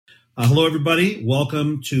Hello, everybody.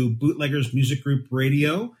 Welcome to Bootleggers Music Group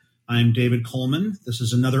Radio. I'm David Coleman. This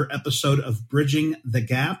is another episode of Bridging the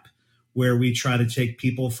Gap, where we try to take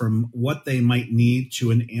people from what they might need to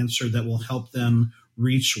an answer that will help them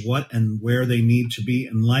reach what and where they need to be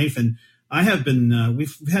in life. And I have been,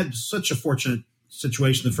 we've had such a fortunate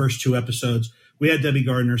situation the first two episodes. We had Debbie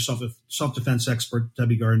Gardner, self-defense expert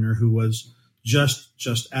Debbie Gardner, who was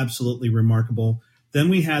just absolutely remarkable. Then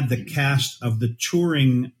we had the cast of the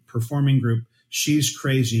touring performing group She's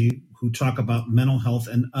Crazy, who talk about mental health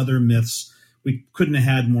and other myths. We couldn't have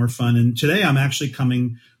had more fun. And today I'm actually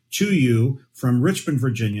coming to you from Richmond,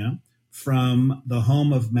 Virginia, from the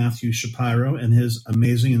home of Mathew Shapiro and his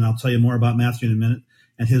amazing, and I'll tell you more about Mathew in a minute,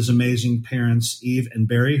 and his amazing parents, Eve and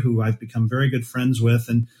Barry, who I've become very good friends with.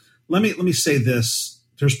 And let me say this.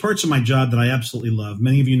 There's parts of my job that I absolutely love.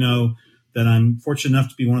 Many of you know that I'm fortunate enough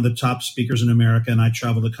to be one of the top speakers in America, and I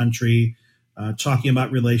travel the country talking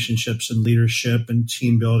about relationships and leadership and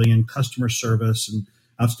team building and customer service and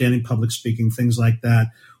outstanding public speaking, things like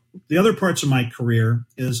that. The other parts of my career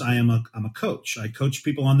is I'm a coach. I coach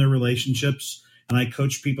people on their relationships, and I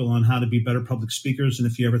coach people on how to be better public speakers. And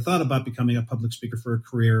if you ever thought about becoming a public speaker for a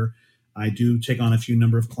career, I do take on a few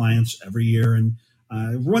number of clients every year. And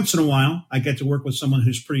once in a while, I get to work with someone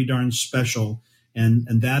who's pretty darn special, and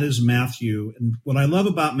that is Mathew. And what I love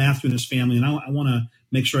about Mathew and his family, and I want to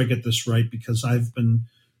make sure I get this right, because I'm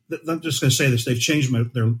just going to say this. They've changed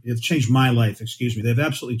my life. Excuse me. They've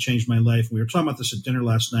absolutely changed my life. We were talking about this at dinner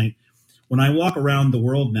last night. When I walk around the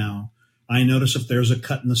world now, I notice if there's a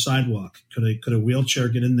cut in the sidewalk, could a wheelchair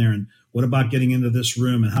get in there? And what about getting into this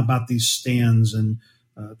room? And how about these stands? And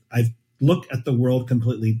I look at the world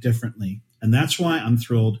completely differently. And that's why I'm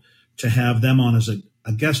thrilled to have them on as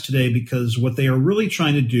a guest today, because what they are really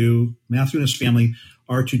trying to do, Mathew and his family,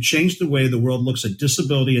 are to change the way the world looks at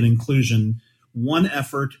disability and inclusion, one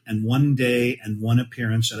effort and one day and one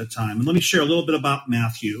appearance at a time. And let me share a little bit about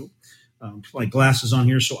Mathew. Put my glasses on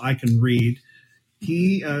here so I can read.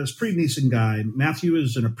 He is a pretty decent guy. Mathew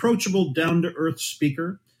is an approachable, down-to-earth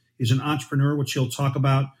speaker. He's an entrepreneur, which he'll talk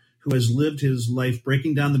about, who has lived his life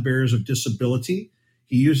breaking down the barriers of disability.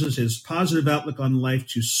 He uses his positive outlook on life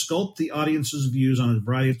to sculpt the audience's views on a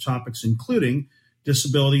variety of topics, including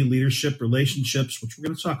disability, leadership, relationships, which we're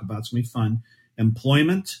going to talk about. It's going to be fun,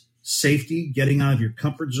 employment, safety, getting out of your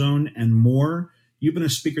comfort zone, and more. You've been a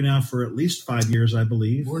speaker now for at least 5 years, I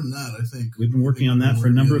believe. More than that, I think. We've been working on that for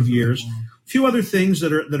a number of years. A few other things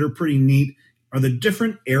that are pretty neat are the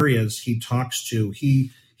different areas he talks to.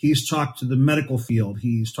 He's talked to the medical field.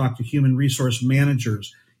 He's talked to human resource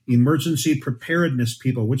managers, emergency preparedness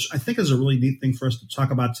people, which I think is a really neat thing for us to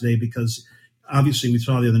talk about today, because obviously we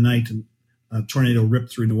saw the other night a tornado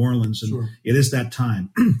ripped through New Orleans, and Sure. It is that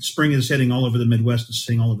time. Spring is hitting all over the Midwest. It's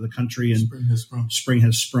hitting all over the country, and Spring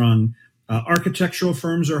has sprung. Architectural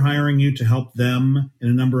firms are hiring you to help them in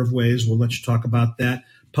a number of ways. We'll let you talk about that.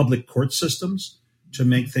 Public court systems to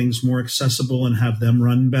make things more accessible and have them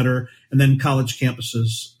run better. And then college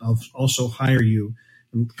campuses also hire you.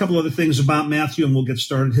 And a couple other things about Mathew, and we'll get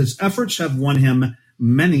started. His efforts have won him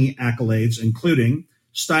many accolades, including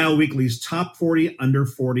Style Weekly's Top 40 Under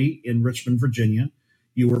 40 in Richmond, Virginia.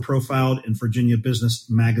 You were profiled in Virginia Business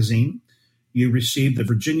Magazine. You received the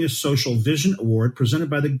Virginia Social Vision Award presented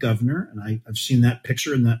by the governor, and I've seen that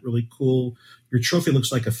picture and that really cool. Your trophy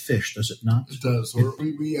looks like a fish, does it not? It does. I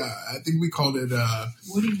think we called it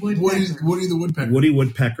Woody the Woodpecker. Woody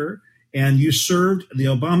Woodpecker. And you served the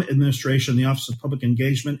Obama administration, the Office of Public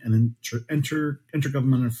Engagement and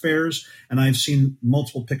Intergovernmental Affairs. And I've seen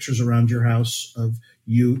multiple pictures around your house of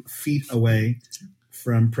you feet away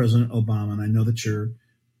from President Obama. And I know that you're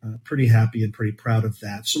pretty happy and pretty proud of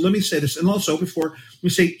that. So let me say this. And also let me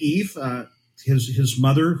say Eve, his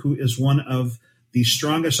mother, who is one of the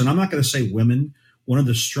strongest, and I'm not going to say women, one of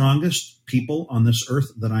the strongest people on this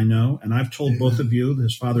earth that I know. And I've told both of you,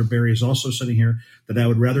 his father, Barry, is also sitting here, that I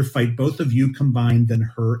would rather fight both of you combined than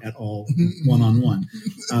her at all, one-on-one.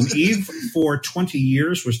 Eve, for 20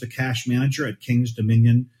 years, was the cash manager at King's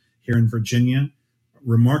Dominion here in Virginia.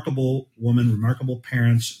 Remarkable woman, remarkable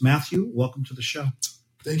parents. Mathew, welcome to the show.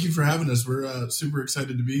 Thank you for having us. We're super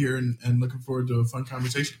excited to be here and looking forward to a fun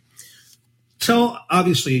conversation.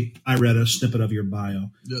 Obviously, I read a snippet of your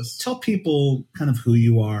bio. Yes. Tell people kind of who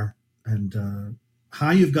you are and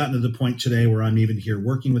how you've gotten to the point today where I'm even here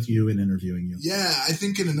working with you and interviewing you. Yeah, I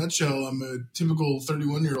think in a nutshell, I'm a typical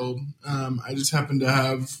 31-year-old. I just happen to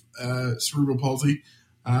have cerebral palsy.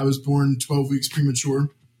 I was born 12 weeks premature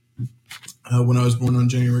when I was born on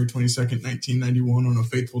January 22nd, 1991, on a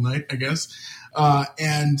fateful night, I guess.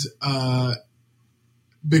 And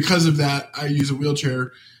because of that, I use a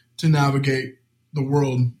wheelchair to navigate the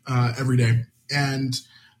world every day. And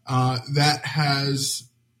that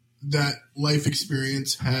life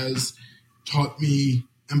experience has taught me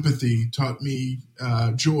empathy, taught me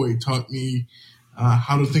joy, taught me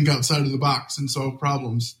how to think outside of the box and solve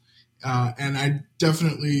problems. And I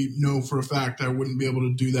definitely know for a fact I wouldn't be able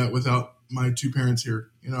to do that without my two parents here.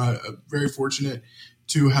 I'm very fortunate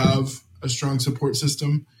to have a strong support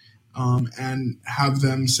system and have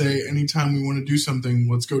them say, anytime we want to do something,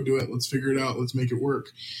 let's go do it. Let's figure it out. Let's make it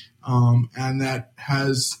work. And that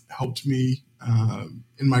has helped me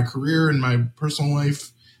in my career, in my personal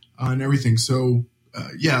life, and everything. So,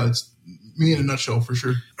 it's me in a nutshell for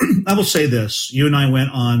sure. I will say this. You and I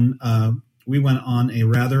went on a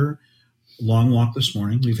rather long walk this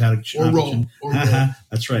morning. We've had a roll.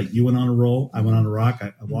 That's right. You went on a roll. I went on a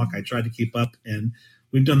walk. I tried to keep up, and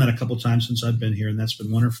we've done that a couple of times since I've been here, and that's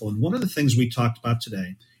been wonderful. And one of the things we talked about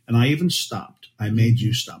today, and I even stopped. I made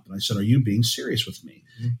you stop, and I said, "Are you being serious with me?"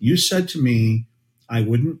 Mm-hmm. You said to me, "I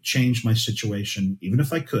wouldn't change my situation, even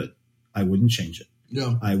if I could. I wouldn't change it.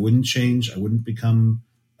 Yeah, I wouldn't change. I wouldn't become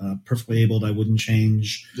perfectly able. I wouldn't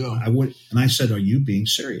change. Yeah. I would." And I said, "Are you being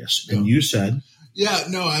serious?" And you said, "Yeah,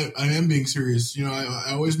 no, I am being serious.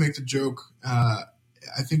 I always make the joke. I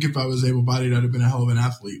think if I was able-bodied, I'd have been a hell of an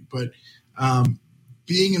athlete. But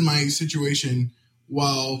being in my situation,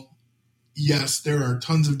 while yes, there are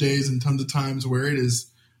tons of days and tons of times where it is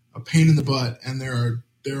a pain in the butt, and there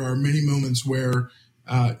are many moments where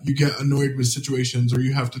you get annoyed with situations, or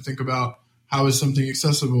you have to think about how is something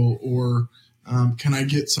accessible, or can I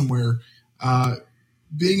get somewhere?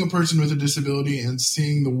 Being a person with a disability and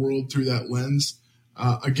seeing the world through that lens,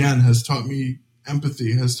 again, has taught me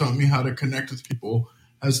empathy, has taught me how to connect with people,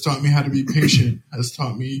 has taught me how to be patient, has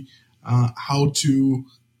taught me how to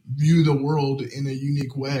view the world in a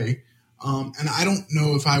unique way. And I don't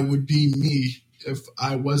know if I would be me if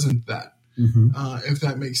I wasn't that, if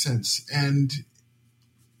that makes sense. And,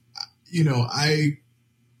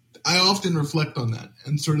 I often reflect on that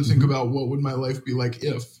and sort of think about what would my life be like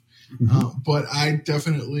if. But I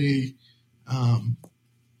definitely,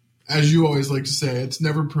 as you always like to say, it's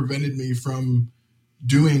never prevented me from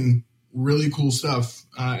doing really cool stuff.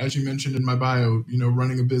 As you mentioned in my bio,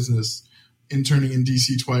 running a business, interning in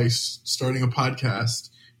DC twice, starting a podcast,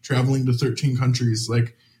 traveling to 13 countries.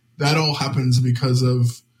 Like, that all happens because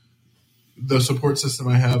of the support system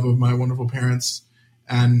I have of my wonderful parents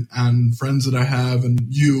and friends that I have, and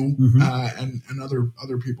you, and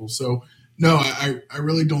other people. So no, I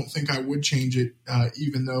really don't think I would change it,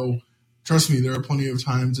 even though, trust me, there are plenty of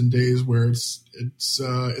times and days where it's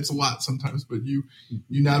a lot sometimes, but you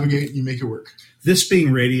navigate and you make it work. This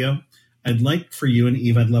being radio, I'd like for you, and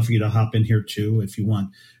Eve, I'd love for you to hop in here too if you want.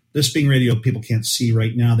 This being radio, people can't see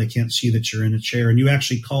right now. They can't see that you're in a chair, and you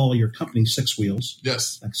actually call your company Six Wheels.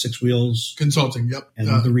 Yes. Like Six Wheels Consulting. Yep.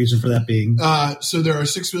 And the reason for that being? So there are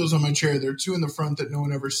 6 wheels on my chair. There are 2 in the front that no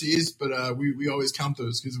one ever sees, but we always count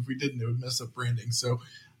those, because if we didn't, it would mess up branding. So,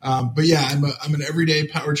 but yeah, I'm an everyday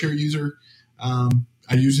power chair user. I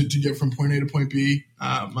use it to get from point A to point B.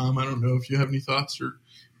 Mom, I don't know if you have any thoughts or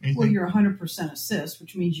anything. Well, you're 100% assist,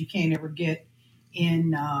 which means you can't ever get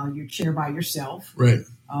in your chair by yourself. Right.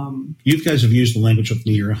 You guys have used the language with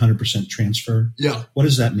me. You're 100% transfer. Yeah. What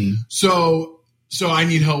does that mean? So I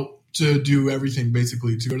need help to do everything,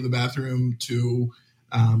 basically, to go to the bathroom, to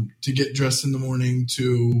get dressed in the morning,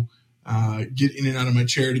 to get in and out of my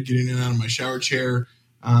chair, to get in and out of my shower chair.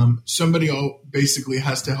 Somebody basically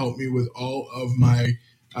has to help me with all of my,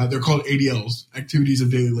 they're called ADLs, activities of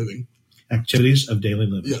daily living. Activities of daily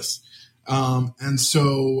living. Yes. And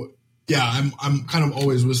so, yeah, I'm kind of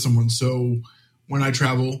always with someone. So when I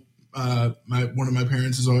travel, one of my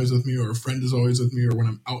parents is always with me, or a friend is always with me, or when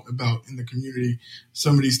I'm out and about in the community,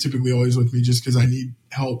 somebody's typically always with me, just because I need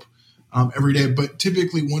help every day. But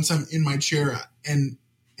typically, once I'm in my chair and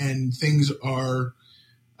things are,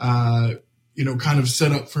 kind of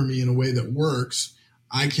set up for me in a way that works,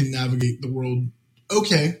 I can navigate the world.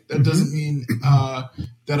 Okay, that doesn't mean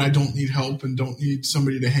that I don't need help and don't need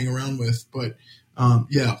somebody to hang around with. But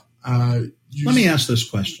let me ask this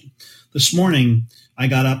question. This morning, I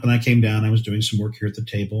got up and I came down. I was doing some work here at the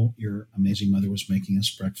table. Your amazing mother was making us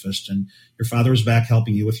breakfast, and your father was back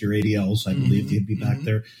helping you with your ADLs. I believe he'd be back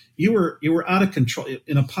there. You were out of control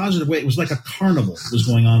in a positive way. It was like a carnival was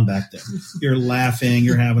going on back there. You're laughing.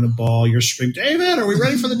 You're having a ball. You're screaming, "David, are we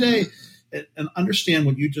ready for the day?" And understand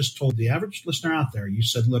what you just told the average listener out there. You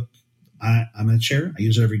said, "Look, I'm in a chair. I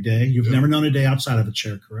use it every day." You've never known a day outside of a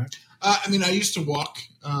chair, correct? I used to walk.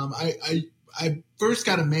 I first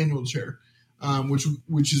got a manual chair,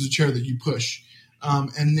 which is a chair that you push.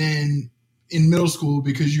 And then in middle school,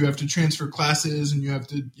 because you have to transfer classes and you have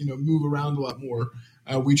to, move around a lot more,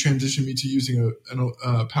 we transitioned me to using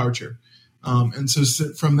a power chair. And so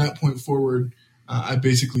from that point forward, I've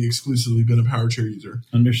basically exclusively been a power chair user.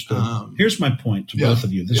 Understood. Here's my point to both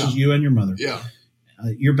of you. This is you and your mother. Yeah.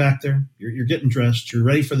 You're back there. You're getting dressed. You're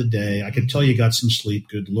ready for the day. I can tell you got some sleep.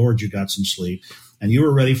 Good Lord, you got some sleep. And you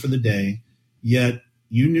were ready for the day. Yet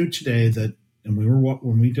you knew today that, and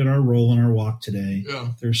when we did our roll and our walk today,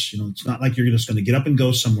 there's, it's not like you're just going to get up and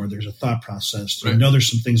go somewhere. There's a thought process. Right. You know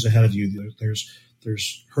there's some things ahead of you.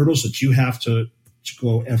 There's hurdles that you have to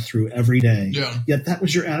go through every day. Yeah. Yet that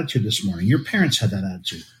was your attitude this morning. Your parents had that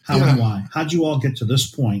attitude. How and why? How'd you all get to this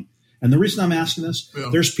point? And the reason I'm asking this,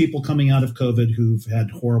 there's people coming out of COVID who've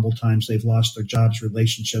had horrible times. They've lost their jobs,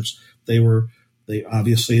 relationships. They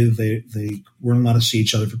obviously weren't allowed to see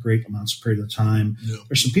each other for great amounts of period of time. Yeah.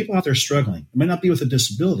 There's some people out there struggling. It might not be with a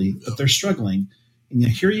disability, but they're struggling. And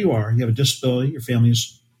here you are. You have a disability. Your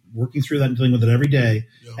family's working through that and dealing with it every day.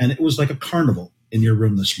 Yeah. And it was like a carnival in your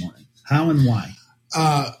room this morning. How and why?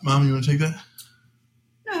 Mom, you want to take that?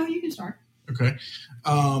 No, you can start. Okay.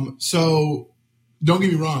 So don't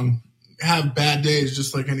get me wrong. Have bad days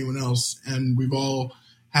just like anyone else. And we've all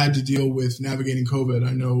had to deal with navigating COVID.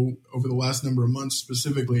 I know over the last number of months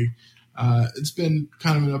specifically, it's been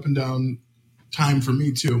kind of an up and down time for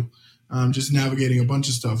me too, just navigating a bunch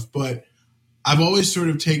of stuff. But I've always sort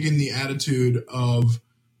of taken the attitude of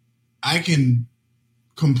I can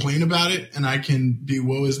complain about it and I can be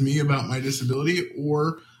woe is me about my disability,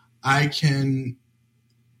 or I can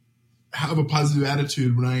have a positive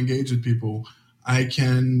attitude when I engage with people. I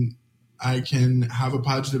can have a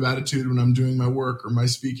positive attitude when I'm doing my work or my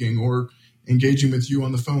speaking or engaging with you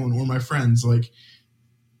on the phone or my friends. Like,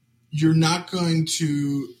 you're not going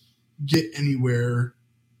to get anywhere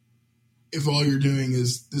if all you're doing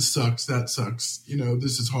is this sucks, that sucks,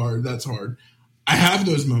 this is hard, that's hard. I have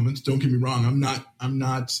those moments. Don't get me wrong. I'm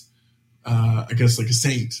not I guess like a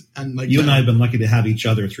saint. And like you and I have been lucky to have each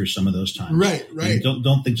other through some of those times. Right. And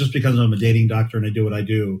don't think just because I'm a dating doctor and I do what I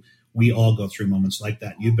do, we all go through moments like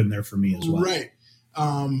that. You've been there for me as well. Right.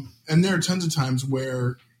 And there are tons of times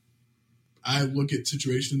where I look at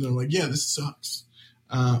situations and I'm like, yeah, this sucks.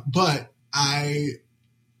 But I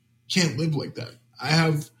can't live like that.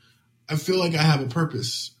 I feel like I have a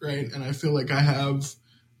purpose, right? And I feel like I have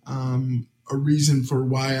a reason for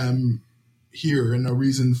why I'm here and a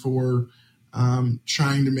reason for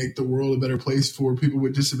trying to make the world a better place for people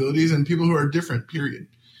with disabilities and people who are different, period.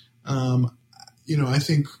 I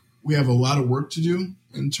think we have a lot of work to do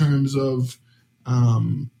in terms of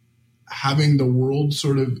having the world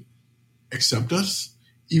sort of accept us,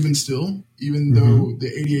 even though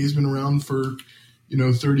the ADA has been around for,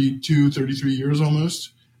 32, 33 years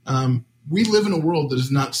almost. We live in a world that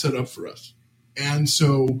is not set up for us. And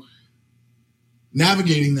so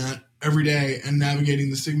navigating that every day and navigating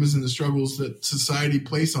the stigmas and the struggles that society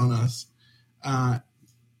place on us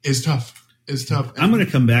is tough. I'm going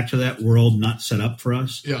to come back to that world not set up for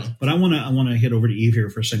us. Yeah. But I want to hit over to Eve here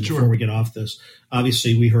for a second before we get off this.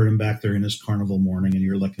 Obviously, we heard him back there in his carnival morning, and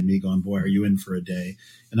you're looking at me going, boy, are you in for a day?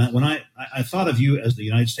 And when I thought of you as the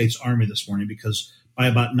United States Army this morning, because by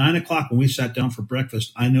about 9 o'clock when we sat down for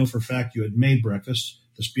breakfast, I know for a fact you had made breakfast,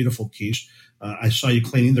 this beautiful quiche. I saw you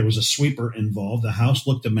cleaning. There was a sweeper involved. The house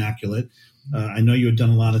looked immaculate. I know you had done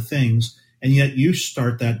a lot of things, and yet you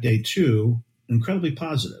start that day, too, incredibly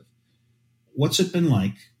positive. What's it been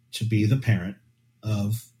like to be the parent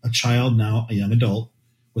of a child, now a young adult,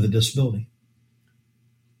 with a disability?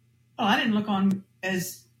 Well, I didn't look on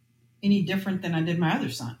as any different than I did my other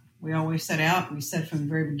son. We always set out, we said from the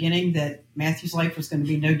very beginning that Mathew's life was going to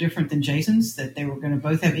be no different than Jason's, that they were going to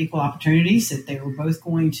both have equal opportunities, that they were both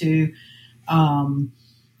going to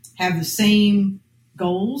have the same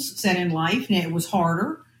goals set in life. Now, it was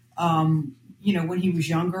harder. When he was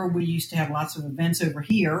younger, we used to have lots of events over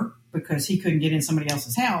here because he couldn't get in somebody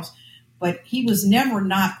else's house. But he was never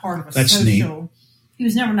not part of a social. Neat. He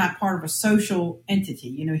was never not part of a social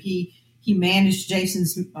entity. He managed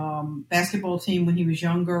Jason's basketball team when he was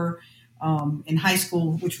younger in high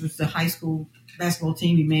school, which was the high school basketball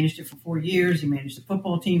team. He managed it for 4 years. He managed the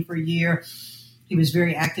football team for a year. He was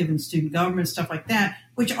very active in student government, stuff like that,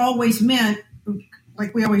 which always meant,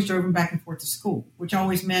 like, we always drove him back and forth to school, which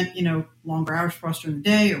always meant, longer hours for us during the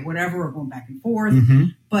day or whatever, or going back and forth. Mm-hmm.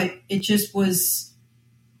 But it's just what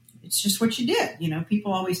you did.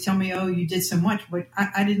 People always tell me, oh, you did so much, but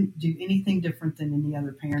I didn't do anything different than any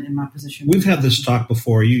other parent in my position. We've had this talk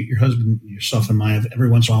before. Your husband, yourself, and I, every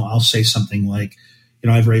once in a while, I'll say something like,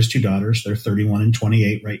 I've raised 2 daughters. They're 31 and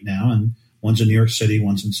 28 right now, and one's in New York City,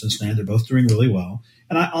 one's in Cincinnati. They're both doing really well.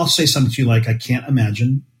 And I'll say something to you like, I can't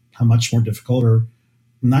imagine how much more difficult, or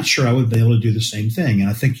I'm not sure I would be able to do the same thing. And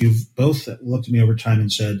I think you've both looked at me over time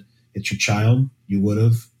and said, it's your child. You'd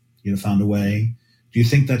have found a way. Do you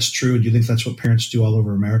think that's true? Do you think that's what parents do all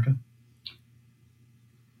over America?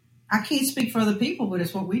 I can't speak for other people, but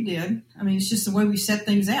it's what we did. I mean, it's just the way we set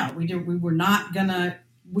things out. We were not gonna.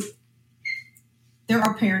 There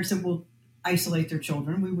are parents that will isolate their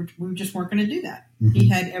children. We just weren't going to do that. Mm-hmm. He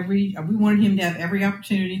had we wanted him to have every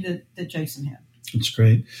opportunity that Jason had. That's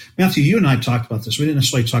great. Mathew, you and I talked about this. We didn't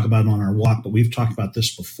necessarily talk about it on our walk, but we've talked about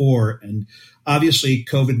this before. And obviously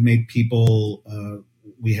COVID made people,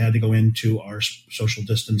 we had to go into our social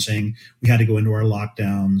distancing. We had to go into our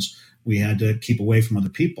lockdowns. We had to keep away from other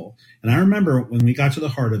people. And I remember when we got to the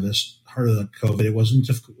heart of the COVID, it wasn't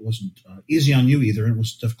difficult. It wasn't easy on you either. It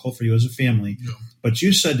was difficult for you as a family. Yeah. But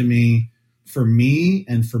you said to me, for me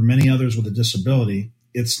and for many others with a disability,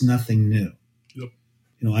 it's nothing new. Yep.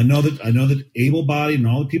 You know, I know that able-bodied and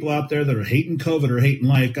all the people out there that are hating COVID or hating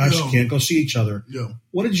life, gosh, you can't go see each other. Yeah.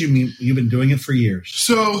 What did you mean? You've been doing it for years.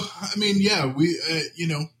 So, I mean, yeah, we,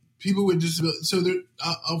 people with disabilities. So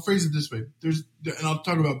I'll phrase it this way. And I'll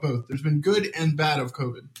talk about both. There's been good and bad of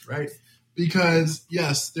COVID, right? Because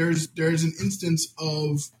yes, there's an instance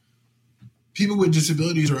of people with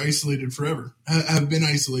disabilities are isolated forever, have been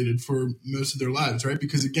isolated for most of their lives, right?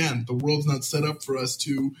 Because again, the world's not set up for us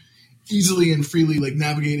to easily and freely like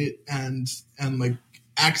navigate it and like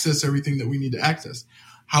access everything that we need to access.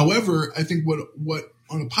 However, I think what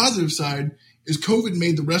on a positive side is COVID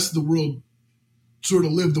made the rest of the world sort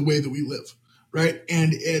of live the way that we live, right?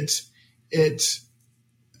 And it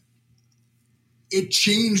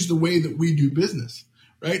changed the way that we do business,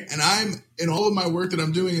 right? And I'm in all of my work that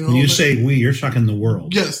I'm doing. When you say we, you're talking the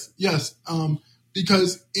world. Yes.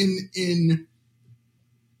 Because in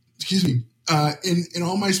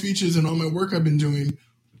all my speeches and all my work I've been doing,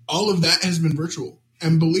 all of that has been virtual.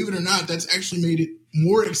 And believe it or not, that's actually made it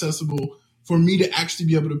more accessible for me to actually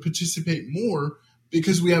be able to participate more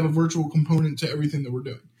because we have a virtual component to everything that we're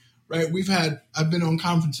doing, right? I've been on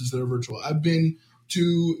conferences that are virtual. I've been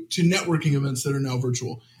to networking events that are now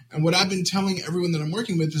virtual. And what I've been telling everyone that I'm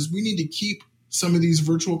working with is we need to keep some of these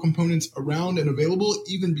virtual components around and available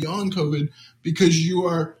even beyond COVID, because you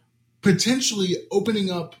are potentially opening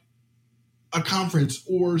up a conference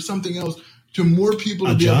or something else to more people.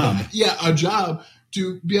 A job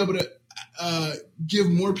to be able to give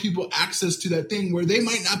more people access to that thing where they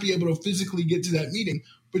might not be able to physically get to that meeting,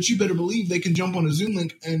 but you better believe they can jump on a Zoom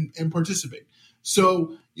link and participate.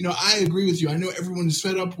 So, I agree with you. I know everyone is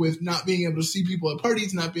fed up with not being able to see people at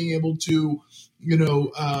parties, not being able to,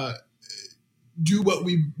 do what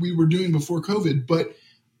we were doing before COVID, but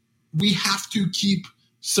we have to keep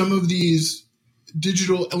some of these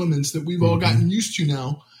digital elements that we've all gotten used to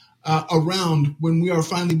now around when we are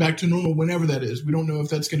finally back to normal, whenever that is. We don't know if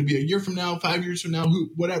that's going to be a year from now, 5 years from now,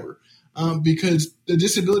 whatever. Because the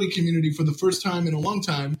disability community, for the first time in a long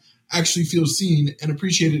time, actually feels seen and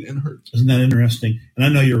appreciated and heard. Isn't that interesting? And I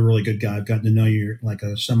know you're a really good guy. I've gotten to know you. You're like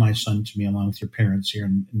a semi-son to me, along with your parents here,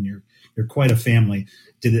 and you're quite a family.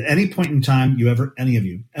 Did at any point in time any of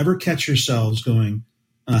you ever catch yourselves going,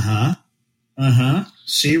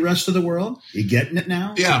 see rest of the world? You getting it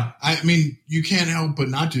now? Yeah. I mean, you can't help but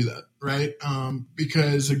not do that, right?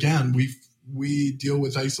 Because again, we deal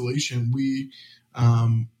with isolation. We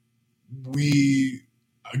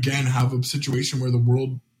again have a situation where the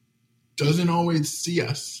world doesn't always see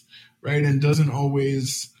us, right? And doesn't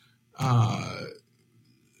always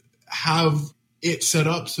have it set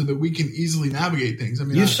up so that we can easily navigate things. I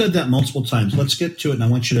mean, you've said that multiple times. Let's get to it. And I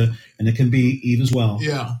want you to, and it can be Eve as well.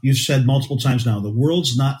 Yeah. You've said multiple times now, the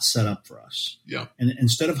world's not set up for us. Yeah. And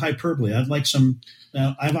instead of hyperbole, I'd like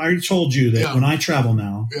now I've already told you that when I travel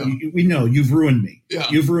now, we know you've ruined me. Yeah.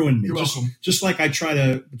 You've ruined me. You're welcome. Just like I try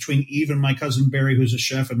to, between Eve and my cousin Barry, who's a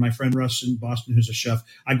chef, and my friend Russ in Boston, who's a chef,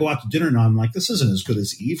 I go out to dinner now. I'm like, this isn't as good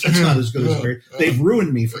as Eve. That's not as good as Barry. They've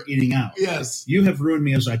ruined me for eating out. Yes. You have ruined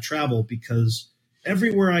me as I travel, because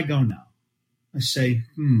everywhere I go now, I say,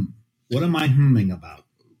 what am I humming about?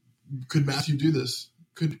 Could Mathew do this?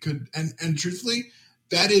 And truthfully,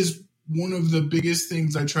 that is one of the biggest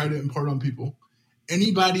things I try to impart on people.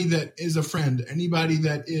 Anybody that is a friend, anybody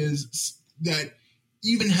that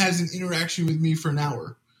even has an interaction with me for an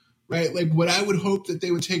hour, right? Like, what I would hope that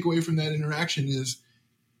they would take away from that interaction is,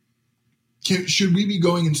 should we be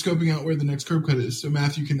going and scoping out where the next curb cut is so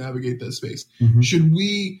Mathew can navigate that space? Mm-hmm. Should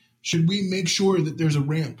we make sure that there's a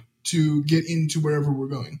ramp to get into wherever we're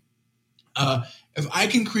going? If I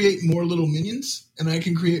can create more little minions, and I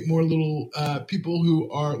can create more little people who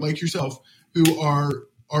are like yourself, who are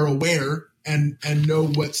aware and know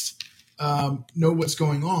what's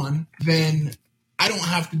going on, then I don't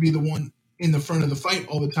have to be the one in the front of the fight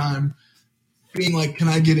all the time, being like, can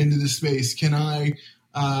I get into this space? Can I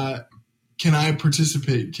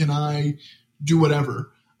participate? Can I do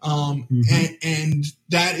whatever? And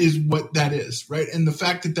that is what that is, right? And the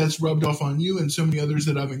fact that that's rubbed off on you and so many others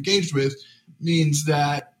that I've engaged with means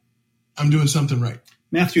that I'm doing something right.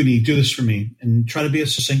 Mathew, you do this for me and try to be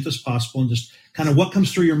as succinct as possible and just kind of what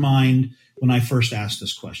comes through your mind when I first asked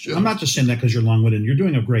this question. Yeah. I'm not just saying that because you're long-winded. You're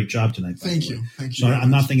doing a great job tonight. Thank you. So I'm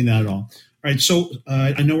not thinking that at all. All right. So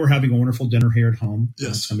I know we're having a wonderful dinner here at home.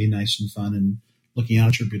 Yes. It's going to be nice and fun and looking out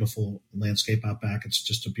at your beautiful landscape out back. It's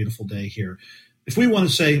just a beautiful day here. If we want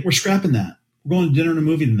to say we're scrapping that, we're going to dinner and a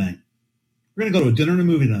movie tonight. We're going to go to a dinner and a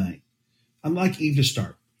movie tonight. I'd like Eve to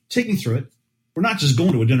start. Take me through it. We're not just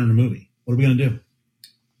going to a dinner and a movie. What are we going to do?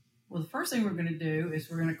 Well, the first thing we're going to do is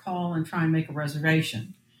we're going to call and try and make a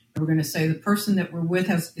reservation. And we're going to say the person that we're with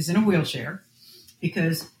is in a wheelchair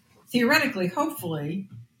because theoretically, hopefully,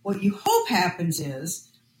 what you hope happens is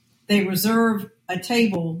they reserve a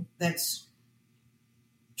table that's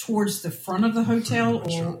towards the front of the hotel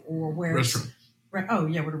or where restaurant. With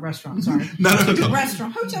a restaurant. Sorry, not a hotel.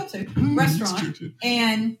 Restaurant, hotel too, restaurant,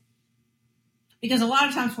 and because a lot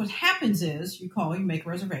of times what happens is you make a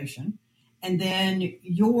reservation, and then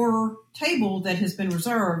your table that has been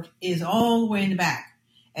reserved is all the way in the back.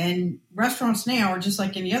 And restaurants now are just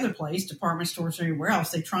like any other place, department stores or anywhere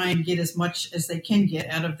else. They try and get as much as they can get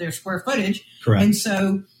out of their square footage. Correct. And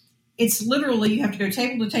so it's literally you have to go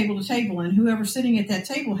table to table to table, and whoever's sitting at that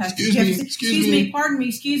table has to excuse me, pardon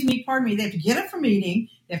me. They have to get up from eating.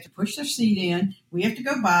 They have to push their seat in. We have to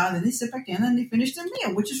go by. Then they sit back down, and they finish their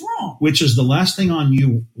meal, which is wrong. Which is the last thing on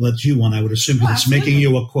you that you want, I would assume, because it's making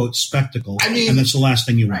you a, quote, spectacle. I mean, and that's the last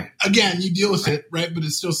thing you want. Again, you deal with it, right? But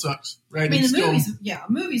it still sucks, right? I mean, a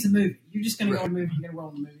movie's a movie. You're just going to go to a movie. You're going to roll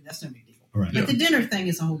in the movie. That's no big deal. Right. But the dinner thing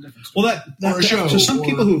is a whole different story. Well, that show, so some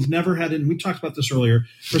people who've never had it, and we talked about this earlier,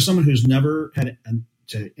 for someone who's never had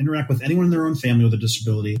to interact with anyone in their own family with a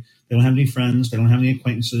disability, they don't have any friends, they don't have any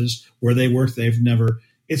acquaintances, where they work,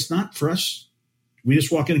 it's not for us. We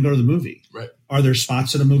just walk in and go to the movie. Right. Are there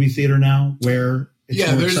spots at a movie theater now where it's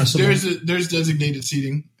more accessible? There's designated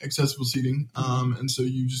seating, accessible seating. And so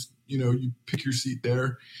you just, you pick your seat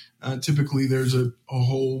there. Typically there's a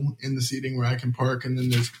hole in the seating where I can park, and then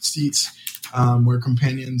there's seats where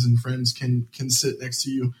companions and friends can sit next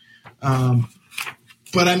to you.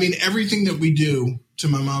 But I mean, everything that we do, to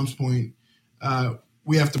my mom's point,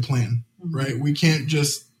 we have to plan, right? We can't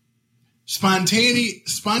just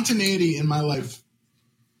spontaneity in my life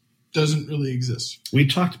doesn't really exist. We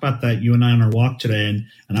talked about that, you and I, on our walk today, and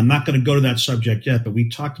I'm not going to go to that subject yet, but we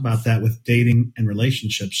talked about that with dating and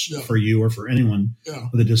relationships for you or for anyone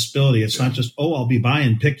with a disability. It's not just, I'll be by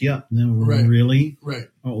and pick you up. No, really? Right.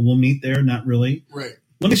 Oh, we'll meet there? Not really? Right.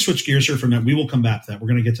 Let me switch gears here for a minute. We will come back to that. We're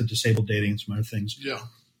going to get to disabled dating and some other things. Yeah.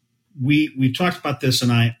 We talked about this,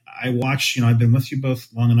 and I watch, I've been with you both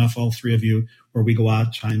long enough, all three of you, where we go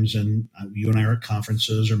out times and you and I are at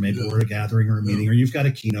conferences, or maybe we're at a gathering or a meeting, or you've got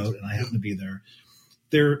a keynote and I happen to be there.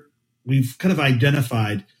 We've kind of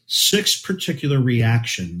identified 6 particular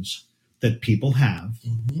reactions that people have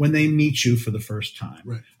when they meet you for the first time.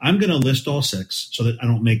 Right. I'm going to list all 6 so that I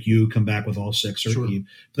don't make you come back with all 6 or Eve,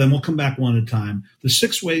 but then we'll come back one at a time. The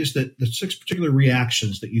 6 particular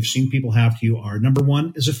reactions that you've seen people have to you are: number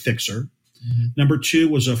 1 is a fixer. Number 2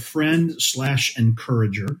 was a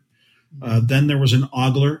friend/encourager. Then there was an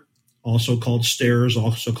ogler, also called stares,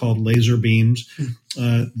 also called laser beams.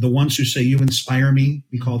 The ones who say, "You inspire me,"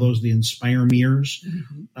 we call those the inspire-meers.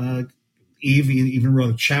 Eve even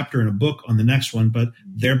wrote a chapter in a book on the next one, but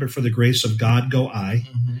for the grace of God go I.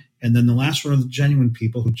 And then the last one are the genuine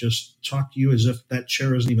people who just talk to you as if that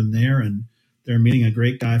chair isn't even there and they're meeting a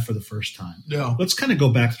great guy for the first time. Yeah. Let's kind of go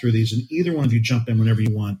back through these, and either one of you jump in whenever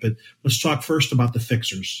you want, but let's talk first about the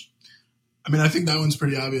fixers. I mean, I think that one's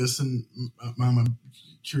pretty obvious, and Mom, I'm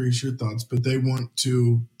curious your thoughts, but they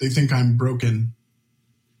think I'm broken.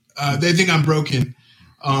 They think I'm broken.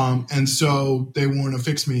 And so they want to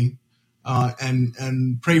fix me,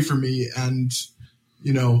 and pray for me, and,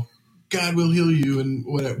 God will heal you, and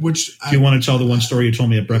whatever. Which do you want to tell the one story you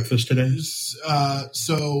told me at breakfast today? This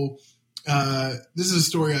is a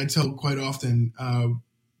story I tell quite often. I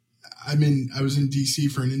was in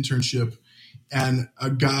DC for an internship, and a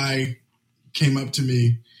guy came up to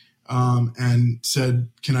me and said,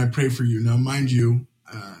 "Can I pray for you?" Now, mind you,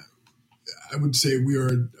 I would say we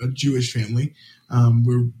are a Jewish family.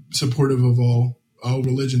 We're supportive of all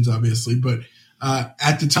religions, obviously, but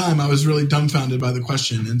at the time I was really dumbfounded by the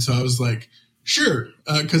question, and so I was like, "Sure,"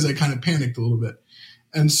 because I kind of panicked a little bit,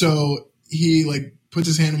 and so he puts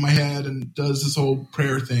his hand on my head and does this whole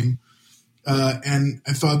prayer thing. And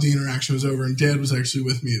I thought the interaction was over, and Dad was actually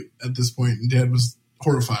with me at this point, and Dad was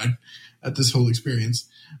horrified at this whole experience.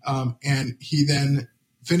 And he then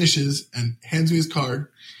finishes and hands me his card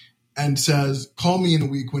and says, "Call me in a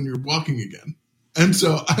week when you're walking again." And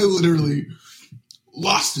so I literally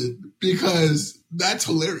lost it because that's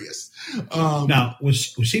hilarious. Now,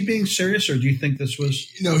 was he being serious, or do you think this was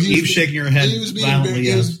Eve shaking her head violently?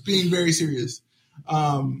 He was being very serious.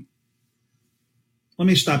 Let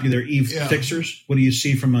me stop you there. Eve, fixers, what do you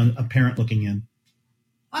see from a parent looking in?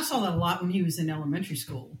 I saw that a lot when he was in elementary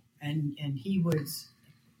school. And he was,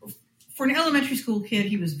 for an elementary school kid,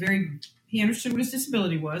 he understood what his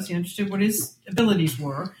disability was. He understood what his abilities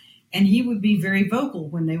were. And he would be very vocal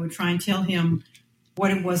when they would try and tell him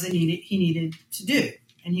what it was that he needed to do.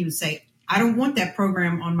 And he would say, "I don't want that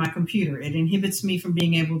program on my computer. It inhibits me from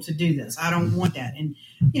being able to do this. I don't want that." And,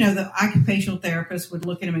 the occupational therapist would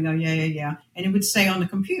look at him and go, yeah. And it would say on the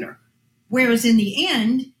computer. Whereas in the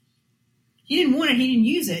end, he didn't want it. He didn't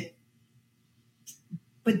use it.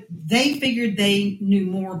 But they figured they knew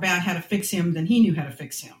more about how to fix him than he knew how to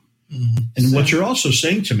fix him. Mm-hmm. And what you're also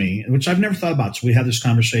saying to me, which I've never thought about, so we had this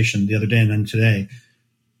conversation the other day and then today,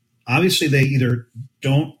 obviously they either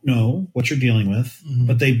don't know what you're dealing with,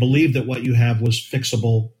 but they believe that what you have was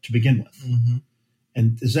fixable to begin with. Mm-hmm.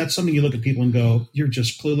 And is that something you look at people and go, you're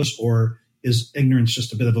just clueless, or is ignorance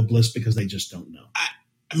just a bit of a bliss because they just don't know?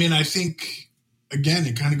 I mean, I think, again,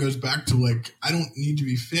 it kind of goes back to I don't need to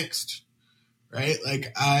be fixed. Right?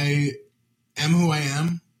 I am who I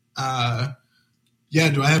am.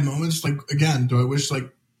 Do I have moments again, do I wish I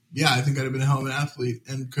think I'd have been a hell of an athlete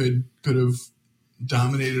and could have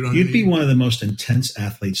dominated on You'd be one of the most intense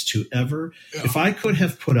athletes to ever. Yeah. If I could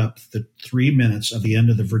have put up the 3 minutes of the end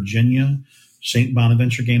of the Virginia St.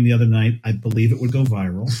 Bonaventure game the other night, I believe it would go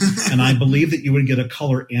viral. And I believe that you would get a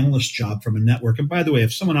color analyst job from a network. And by the way,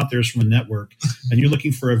 if someone out there is from a network and you're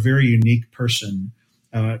looking for a very unique person,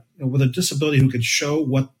 with a disability who could show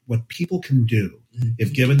what people can do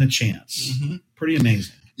if given the chance. Mm-hmm. Pretty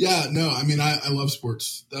amazing. Yeah, no, I mean, I love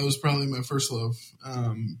sports. That was probably my first love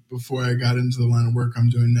before I got into the line of work I'm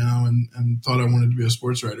doing now and thought I wanted to be a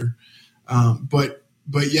sports writer. But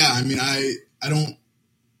yeah, I mean, I don't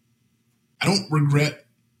regret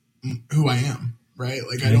who I am, right?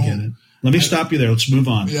 I don't get it. Let me stop you there. Let's move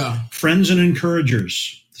on. Yeah. Friends and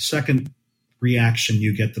encouragers. The second reaction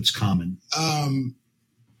you get that's common.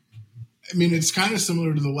 I mean, it's kind of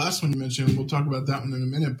similar to the last one you mentioned. We'll talk about that one in a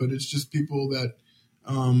minute, but it's just people that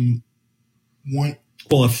want.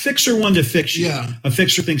 Well, a fixer wanted to fix you. Yeah. A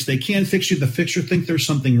fixer thinks they can fix you. The fixer thinks there's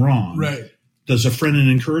something wrong. Right. Does a friend and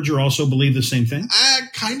encourager also believe the same thing?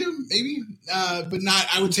 Kind of, maybe, but not.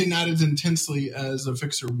 I would say not as intensely as a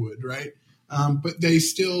fixer would, right? But they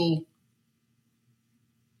still.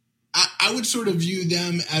 I would sort of view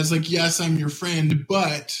them as yes, I'm your friend,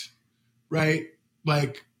 but right,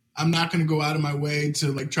 I'm not going to go out of my way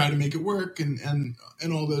to try to make it work and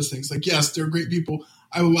all those things. Yes, they're great people.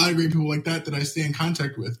 I have a lot of great people like that I stay in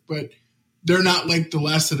contact with, but they're not the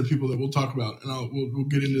last set of people that we'll talk about. And we'll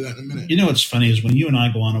get into that in a minute. You know, what's funny is when you and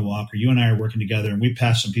I go on a walk or you and I are working together and we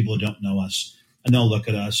pass some people who don't know us and they'll look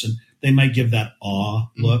at us and they might give that awe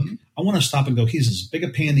look. Mm-hmm. I want to stop and go, he's as big a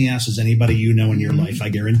pain in the ass as anybody you know in your life. I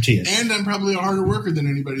guarantee it. And I'm probably a harder worker than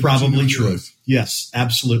anybody. Probably true. Yes,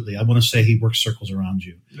 absolutely. I want to say he works circles around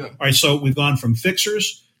you. Yeah. All right. So we've gone from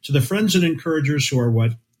fixers to the friends and encouragers who are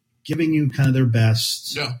giving you kind of their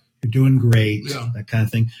best. Yeah. You're doing great. Yeah. That kind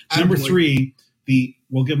of thing. Number three,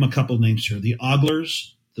 we'll give them a couple of names here. The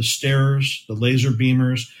oglers, the starers, the laser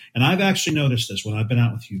beamers. And I've actually noticed this when I've been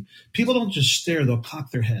out with you. People don't just stare, they'll cock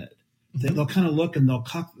their head. They'll kind of look and they'll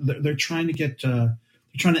cock. They're trying to get. They're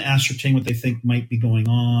trying to ascertain what they think might be going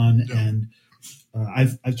on. Yeah. And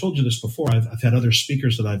I've told you this before. I've had other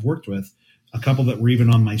speakers that I've worked with, a couple that were even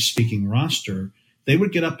on my speaking roster. They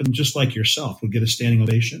would get up and just like yourself would get a standing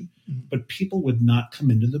ovation, but people would not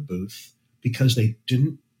come into the booth because they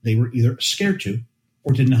didn't. They were either scared to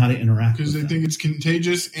or didn't know how to interact. Because they think it's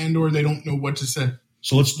contagious or they don't know what to say.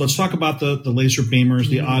 So let's talk about the laser beamers,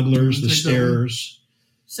 the oglers, the starers.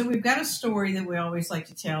 So we've got a story that we always like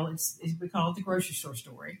to tell. We call it the grocery store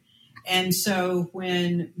story. And so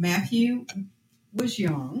when Mathew was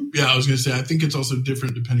young. Yeah, I was going to say, I think it's also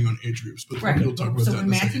different depending on age groups. But right. We'll talk about so that when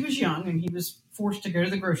Mathew was young and he was forced to go to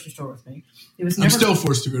the grocery store with me. I'm still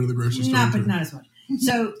forced to go to the grocery store. But not as much.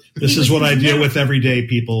 So this is what I deal with every day,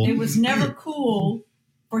 people. It was never cool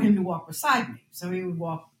for him to walk beside me. So he would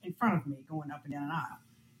walk in front of me going up and down an aisle.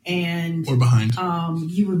 Or behind.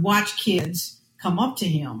 You would watch kids come up to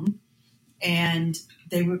him, and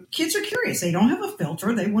kids are curious. They don't have a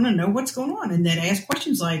filter. They want to know what's going on, and they'd ask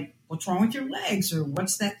questions like, what's wrong with your legs, or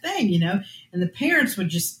what's that thing, and the parents would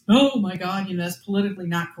just, oh my God, that's politically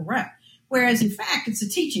not correct. Whereas in fact, it's a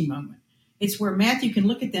teaching moment. It's where Mathew can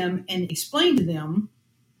look at them and explain to them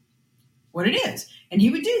what it is. And he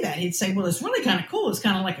would do that. He'd say, well, it's really kind of cool. It's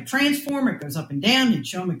kind of like a transformer. It goes up and down. He'd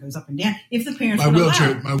show them it goes up and down. If the parents would allow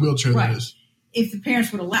it. My wheelchair, right. That is. If the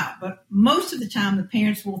parents would allow it. But most of the time, the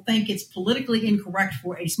parents will think it's politically incorrect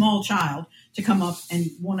for a small child to come up and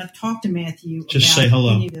want to talk to Mathew just about say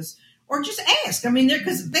hello. any of this. Or just ask. I mean,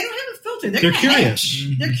 because they don't have a filter. They're curious.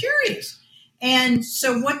 They're curious. And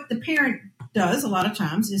so what the parent does a lot of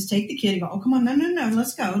times is take the kid and go, oh, come on, no,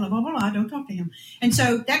 let's go, blah, blah, blah, don't talk to him. And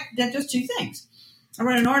so that does two things. I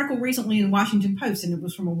read an article recently in the Washington Post, and it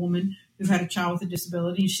was from a woman who had a child with a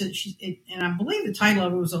disability. And I believe the title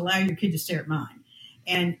of it was "Allow Your Kid to Stare at Mine,"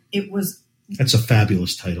 and it was. That's a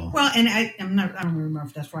fabulous title. Well, and I don't remember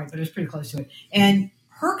if that's right, but it was pretty close to it. And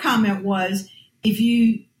her comment was, if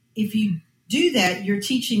you do that, you're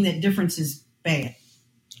teaching that difference is bad.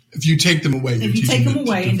 If you take them away, if you take them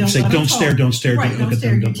away and don't say, let don't them stare, talk. don't stare, right, don't don't look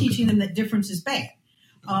stare. at them. You're teaching them that difference is bad.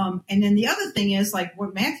 And then the other thing is, like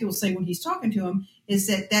what Mathew will say when he's talking to him, is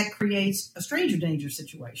that creates a stranger danger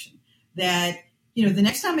situation. That, the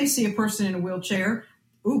next time they see a person in a wheelchair,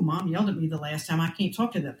 ooh, mom yelled at me the last time, I can't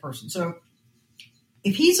talk to that person. So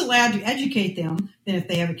if he's allowed to educate them, then if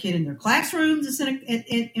they have a kid in their classrooms that's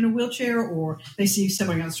in a wheelchair, or they see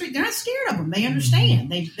somebody on the street, they're not scared of them. They understand.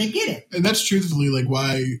 They get it. And that's truthfully like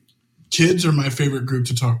why kids are my favorite group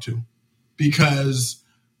to talk to, because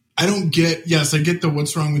I don't get, yes, I get the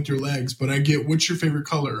what's wrong with your legs, but I get what's your favorite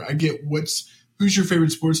color. I get who's your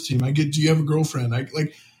favorite sports team. I get, do you have a girlfriend?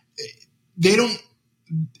 They don't,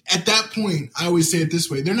 at that point, I always say it this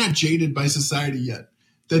way, they're not jaded by society yet.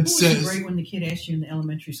 That says great when the kid asked you in the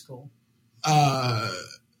elementary school. I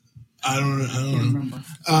don't remember.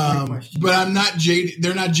 But I'm not jaded.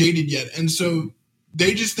 They're not jaded yet, and so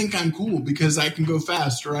they just think I'm cool because I can go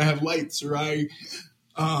fast, or I have lights, or I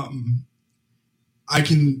can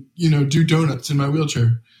do donuts in my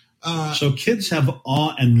wheelchair. So kids have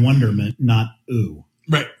awe and wonderment, not ooh.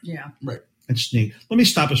 Right. Yeah. Right. That's neat. Let me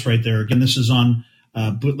stop us right there. Again, this is on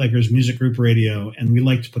Bootleggers Music Group Radio, and we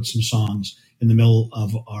like to put some songs in the middle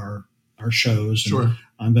of our shows. And sure.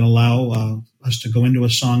 I'm going to allow us to go into a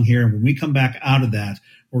song here. And when we come back out of that,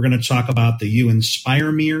 we're going to talk about the You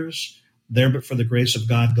Inspire Me'ers, There But for the Grace of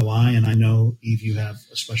God Go I. And I know, Eve, you have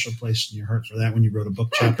a special place in your heart for that when you wrote a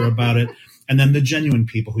book chapter about it. And then the genuine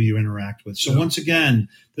people who you interact with. So once again,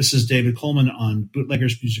 this is David Coleman on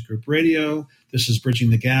Bootleggers Music Group Radio. This is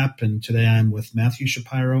Bridging the Gap. And today I'm with Mathew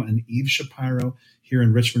Shapiro and Eve Shapiro here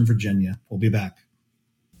in Richmond, Virginia. We'll be back.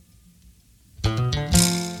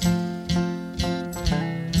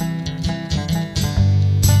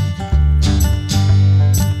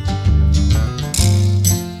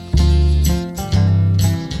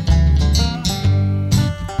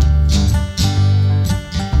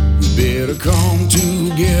 Better come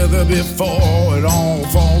together before it all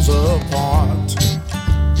falls apart.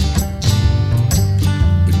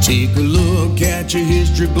 But take a look at your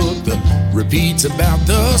history book that repeats about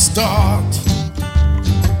the start.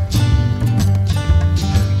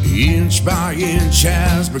 Inch by inch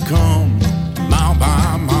has become mile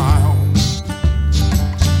by mile,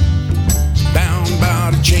 bound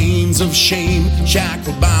by the chains of shame,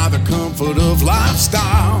 shackled by the comfort of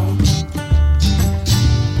lifestyle.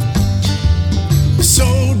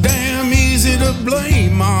 So damn easy to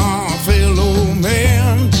blame our fellow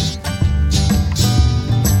man.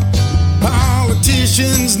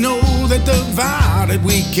 Politicians know that divided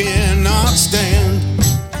we cannot stand.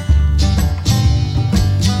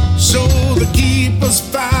 So they keep us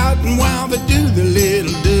fighting while they do the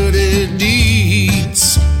little dirty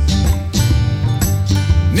deeds.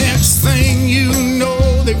 Next thing you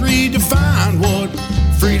know, they redefine what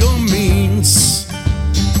freedom means.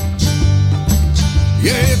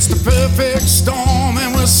 Yeah, it's the perfect storm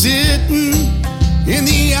and we're sitting in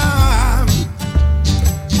the eye.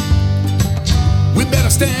 We better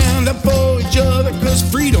stand up for each other, cause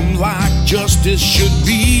freedom like justice should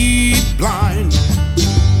be blind.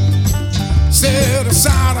 Set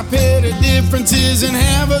aside our petty differences and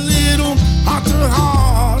have a little heart to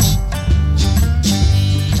heart.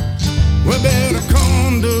 We better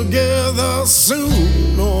come together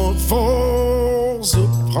soon or it falls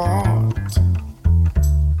apart.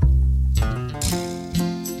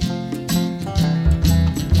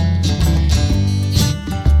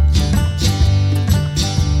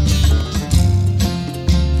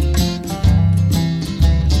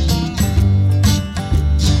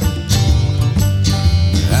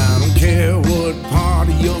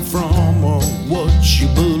 You're from or what you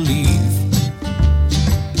believe.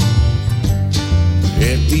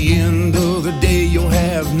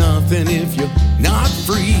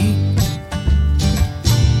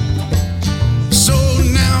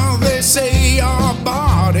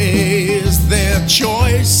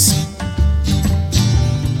 choice.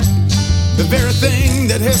 The very thing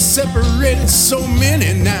that has separated so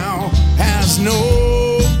many now has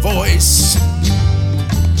no voice.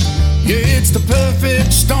 Yeah, it's the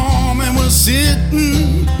perfect storm, and we're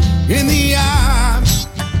sitting in the eye.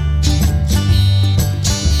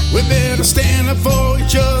 We better stand up for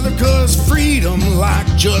each other, 'cause freedom,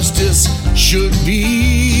 like justice, should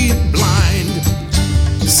be blind.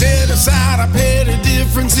 Set aside our petty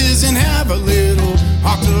differences and have a little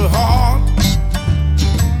heart to heart.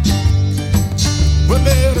 We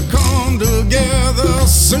better come together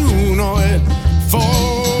soon, or it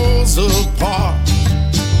falls apart.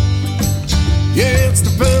 Yeah, it's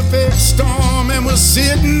the perfect storm, and we're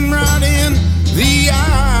sitting right in the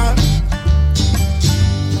eye.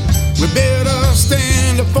 We better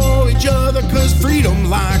stand up for each other, 'cause freedom,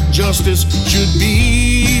 like justice, should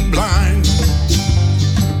be blind.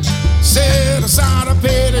 Set aside our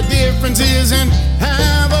petty differences and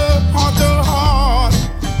have a heart to heart.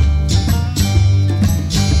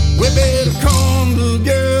 We better come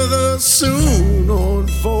together soon, or it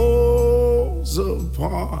falls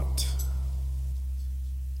apart.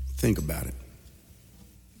 Think about it.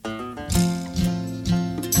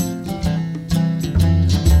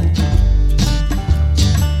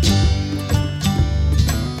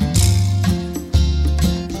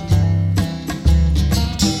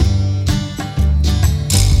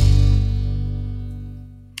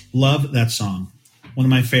 Love that song. One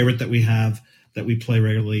of my favorite that we have, that we play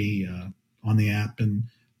regularly on the app. And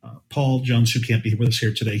Paul Jones, who can't be with us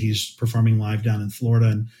here today, he's performing live down in Florida,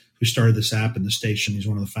 and who started this app and the station. He's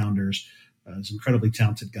one of the founders. He's an incredibly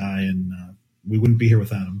talented guy, and we wouldn't be here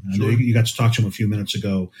without him. I know you got to talk to him a few minutes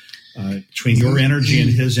ago. Between your energy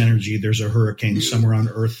and his energy, there's a hurricane somewhere on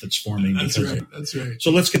Earth that's forming. That's right. That's right.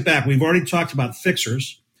 So let's get back. We've already talked about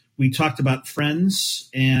fixers. We talked about friends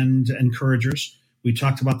and encouragers. We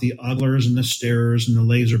talked about the ugglers and the starers and the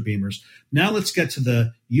laser beamers. Now let's get to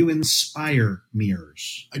the you inspire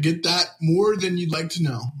meers. I get that more than you'd like to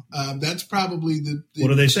know. That's probably the what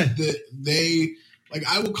do they say? They like,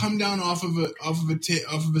 I will come down off of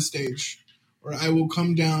a stage, or I will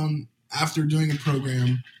come down after doing a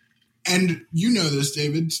program, and you know this,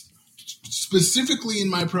 David. Specifically in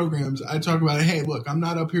my programs, I talk about, hey, look, I'm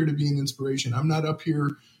not up here to be an inspiration. I'm not up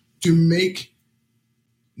here to make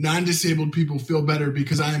non-disabled people feel better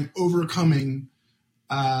because I am overcoming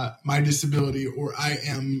my disability, or I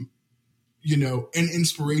am, an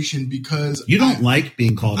inspiration because you don't like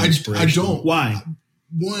being called inspiration. I don't. Why?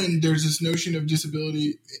 One, there's this notion of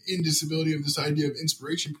disability of this idea of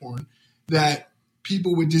inspiration porn that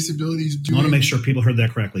people with disabilities do. I want to make sure people heard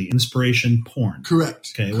that correctly. Inspiration porn.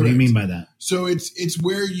 Correct. Okay. What do you mean by that? So it's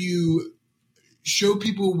where you show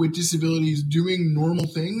people with disabilities doing normal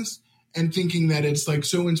things and thinking that it's like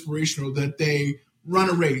so inspirational that they run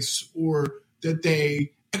a race, or that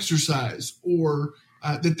they exercise, or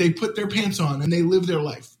that they put their pants on and they live their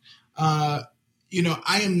life. I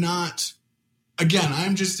am not, again,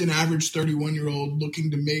 I'm just an average 31-year-old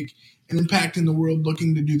looking to make an impact in the world,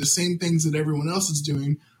 looking to do the same things that everyone else is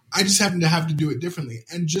doing. I just happen to have to do it differently.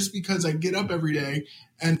 And just because I get up every day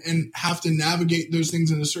and have to navigate those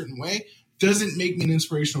things in a certain way doesn't make me an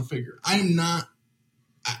inspirational figure. I am not.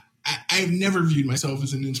 I've never viewed myself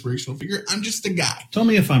as an inspirational figure. I'm just a guy. Tell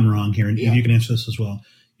me if I'm wrong here, and you can answer this as well.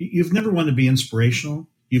 You've never wanted to be inspirational.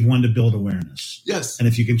 You've wanted to build awareness. Yes. And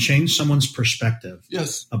if you can change someone's perspective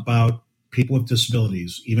about people with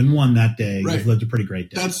disabilities, even one that day, you've lived a pretty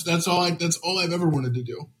great day. That's all I've ever wanted to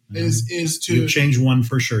do is to. You've changed one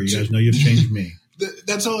for sure. You guys know you've changed me.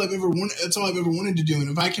 That's all I've ever wanted. That's all I've ever wanted to do. And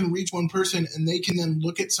if I can reach one person and they can then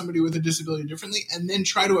look at somebody with a disability differently and then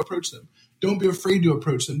try to approach them. Don't be afraid to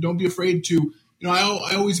approach them. Don't be afraid to,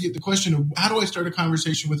 I always get the question of, how do I start a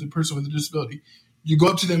conversation with a person with a disability? You go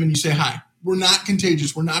up to them and you say, hi. We're not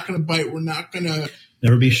contagious. We're not going to bite. We're not going to.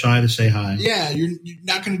 Never be shy to say hi. Yeah, you're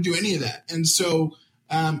not going to do any of that. And so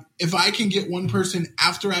if I can get one person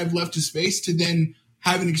after I've left a space to then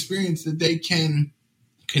have an experience that they can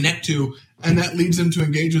connect to, and that leads them to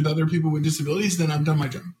engage with other people with disabilities, then I've done my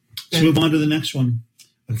job. Let's move on to the next one.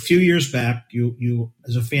 A few years back, you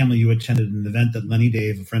as a family, you attended an event that Lenny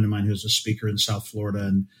Dave, a friend of mine who's a speaker in South Florida,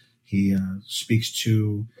 and he speaks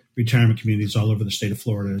to retirement communities all over the state of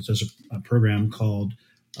Florida. It does a program called,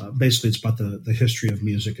 basically it's about the history of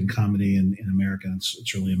music and comedy in America.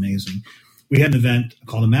 It's really amazing. We had an event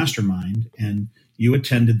called a Mastermind, and you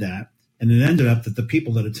attended that. And it ended up that the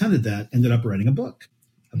people that attended that ended up writing a book,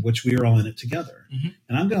 of which we were all in it together. Mm-hmm.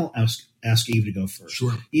 And I'm going to ask Eve to go first.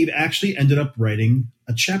 Sure. Eve actually ended up writing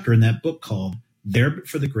a chapter in that book called There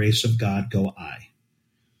for the Grace of God Go I.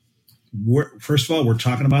 First of all, we're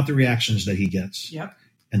talking about the reactions that he gets. Yep.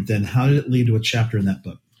 And then how did it lead to a chapter in that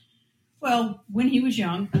book? Well, when he was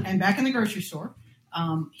young and back in the grocery store,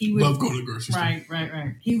 he would love going to the grocery store.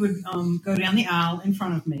 Right. He would go down the aisle in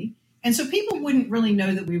front of me. And so people wouldn't really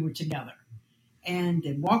know that we were together. And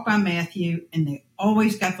they'd walk by Mathew, and they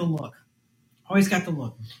always got the look. Always got the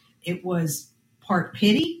look. It was part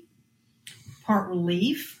pity, part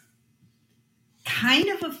relief, kind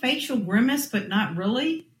of a facial grimace, but not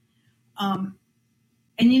really. And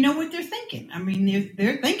you know what they're thinking. I mean,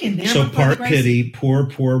 they're thinking. So part pity, poor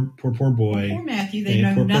boy. Poor Mathew. They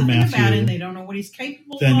know nothing about him. They don't know what he's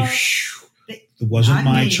capable of. It wasn't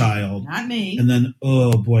my child. Not me. And then,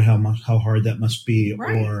 oh boy, how hard that must be.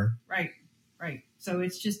 Right. So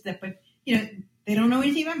it's just that, but they don't know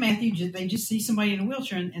anything about Mathew. They just see somebody in a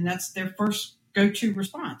wheelchair, and that's their first go-to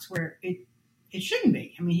response. Where it shouldn't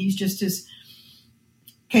be. I mean, he's just as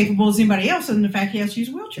capable as anybody else, and the fact he has to use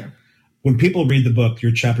a wheelchair. When people read the book,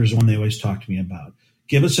 your chapter is the one they always talk to me about.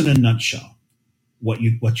 Give us in a nutshell what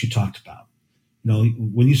you talked about.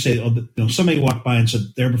 When you say, somebody walked by and said,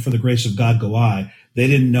 "There before the grace of God go I," they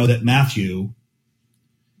didn't know that Mathew,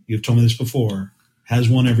 you've told me this before, has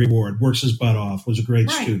won every award, works his butt off, was a great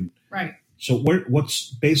student. Right. So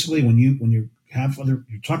what's basically when you have you're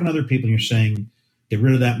talking to other people and you're saying, get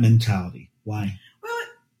rid of that mentality. Why? Well,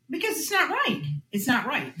 because it's not right. It's not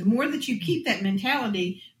right. The more that you keep that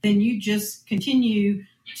mentality, then you just continue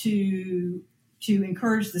to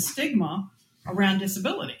encourage the stigma around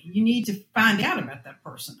disability. You need to find out about that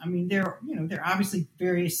person. I mean, there are obviously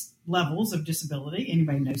various levels of disability.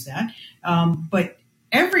 Anybody knows that. But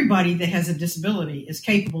everybody that has a disability is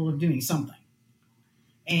capable of doing something.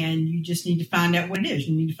 And you just need to find out what it is.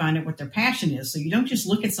 You need to find out what their passion is. So you don't just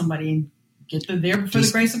look at somebody and get there for the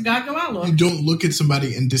grace of God go out. Look. You don't look at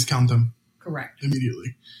somebody and discount them. Correct.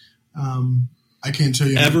 Immediately. I can't tell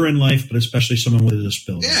you. Ever in life, but especially someone with a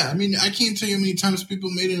disability. Yeah, I mean, I can't tell you how many times people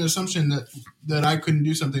made an assumption that I couldn't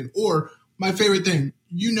do something. Or my favorite thing,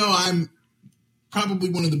 I'm probably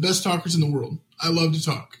one of the best talkers in the world. I love to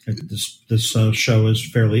talk. This show is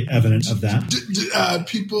fairly evident of that.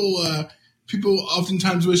 People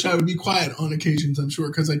oftentimes wish I would be quiet on occasions, I'm sure,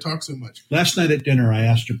 because I talk so much. Last night at dinner, I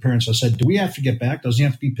asked your parents, I said, do we have to get back? Does he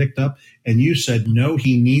have to be picked up? And you said, no,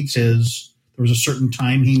 he needs there was a certain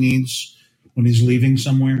time he needs when he's leaving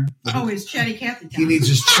somewhere. Oh, his chatty Cathy time. He needs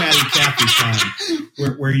his chatty Cathy time,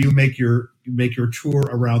 where you make your tour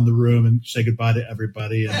around the room and say goodbye to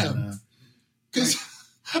everybody. Yeah, because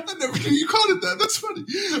I never knew you called it that. That's funny.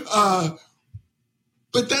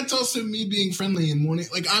 But that's also me being friendly and wanting,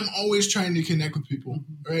 I'm always trying to connect with people,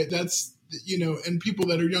 right? That's, and people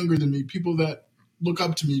that are younger than me, people that look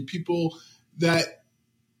up to me, people that,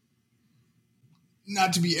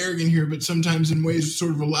 not to be arrogant here, but sometimes in ways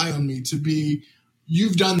sort of rely on me to be,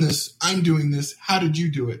 you've done this, I'm doing this, how did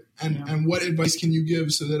you do it? And what advice can you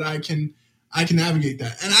give so that I can navigate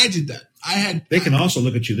that? And I did that. They can also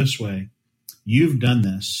look at you this way. You've done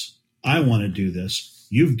this. I want to do this.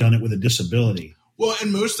 You've done it with a disability. Well,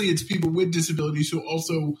 and mostly it's people with disabilities who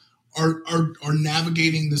also are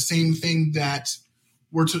navigating the same thing that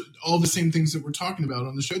all the same things that we're talking about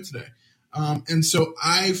on the show today. And so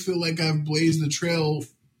I feel like I've blazed the trail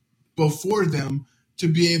before them to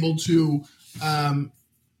be able to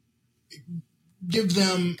give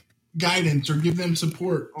them guidance or give them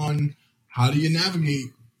support on how do you navigate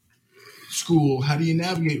school, how do you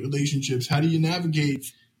navigate relationships, how do you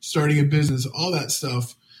navigate starting a business, all that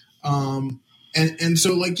stuff. And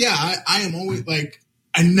so, I am always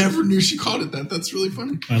I never knew she called it that. That's really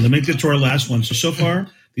funny. All right, let me get to our last one. So far,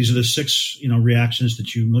 these are the 6, reactions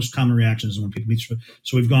most common reactions when people meet.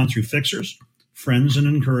 So we've gone through fixers, friends and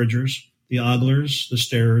encouragers, the oglers, the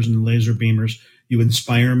starers, and the laser beamers. You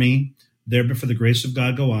inspire me. There but for the grace of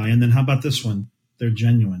God go I. And then how about this one? They're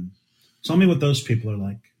genuine. Tell me what those people are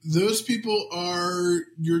like. Those people are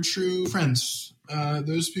your true friends.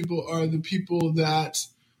 Those people are the people that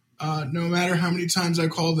no matter how many times I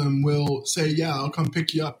call them, will say, yeah, I'll come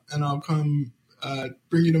pick you up and I'll come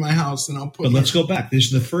bring you to my house and I'll put. But let's go back. This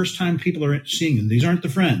is the first time people are seeing them. These aren't the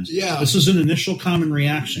friends. Yeah. This is an initial common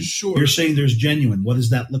reaction. Sure. You're saying there's genuine. What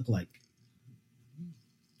does that look like?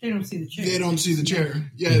 They don't see the chair. They don't see the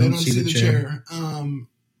chair. Yeah, they don't see the chair.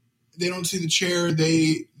 They don't see the chair.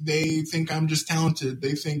 They think I'm just talented.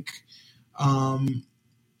 They think,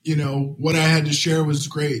 what I had to share was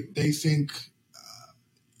great. They think,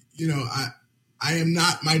 I am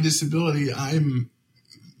not my disability.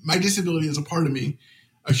 My disability is a part of me,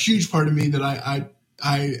 a huge part of me that I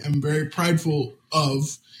am very prideful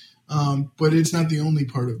of, but it's not the only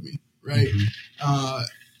part of me, right? Mm-hmm.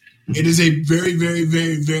 It is a very, very,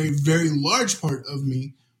 very, very, very large part of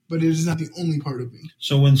me, but it is not the only part of me.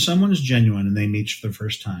 So when someone is genuine and they meet you for the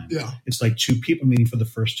first time, Yeah. it's like two people meeting for the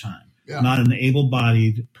first time, Yeah. not an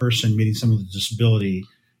able-bodied person meeting someone with a disability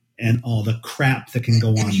and all the crap that can go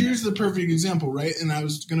on. And here's the perfect example, right? And I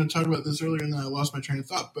was going to talk about this earlier and then I lost my train of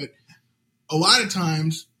thought. But a lot of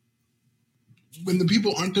times when the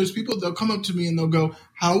people aren't those people, they'll come up to me and they'll go,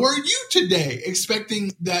 "How are you today?"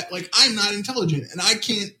 Expecting that like I'm not intelligent and I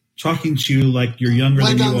can't. Talking to you like you're younger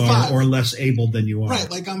Like than I'm you are 5. or less able than you are.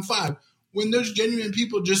 Right, like I'm 5. When those genuine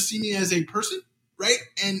people just see me as a person, right?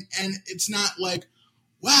 And it's not like,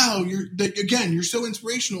 wow, you're so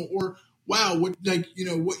inspirational, or wow, what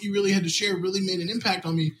what you really had to share really made an impact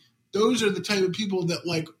on me. Those are the type of people that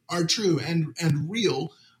like are true and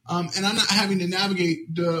real. And I'm not having to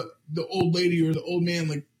navigate the old lady or the old man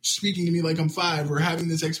like speaking to me like I'm 5 or having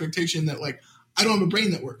this expectation that like I don't have a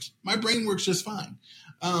brain that works. My brain works just fine.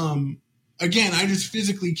 Again, I just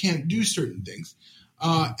physically can't do certain things.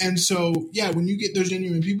 And so, yeah, when you get those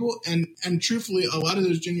genuine people, and truthfully, a lot of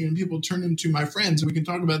those genuine people turn into my friends, and we can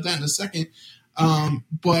talk about that in a second.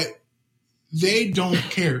 But they don't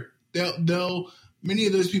care. They'll many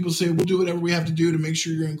of those people say, we'll do whatever we have to do to make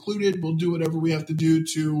sure you're included. We'll do whatever we have to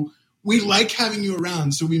do we like having you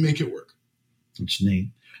around, so we make it work. It's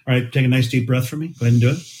neat. All right, take a nice deep breath for me. Go ahead and do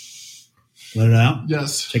it. Let it out.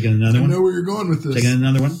 Yes. Taking another one. I know where you're going with this. Taking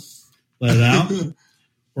another one. Let it out.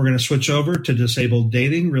 We're going to switch over to disabled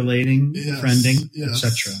dating, relating, friending,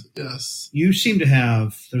 etc. Yes. You seem to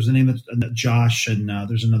have, there's a name that's Josh, and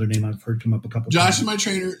there's another name I've heard come up a couple of times. Josh is my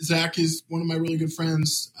trainer. Zach is one of my really good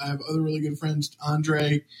friends. I have other really good friends,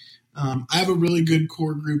 Andre. I have a really good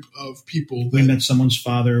core group of people. We met someone's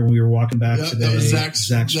father when we were walking back today. That was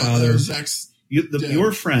Zach's father.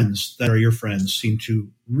 Your friends that are your friends seem to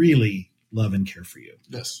really love and care for you.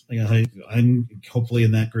 Yes. Like, I'm hopefully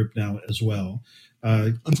in that group now as well.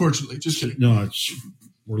 Unfortunately, just kidding. No,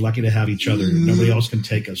 we're lucky to have each other. Nobody else can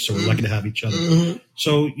take us, so we're lucky to have each other.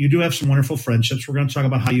 So you do have some wonderful friendships. We're going to talk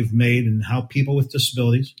about how you've made and how people with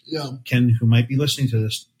disabilities who might be listening to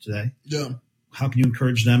this today. Yeah. How can you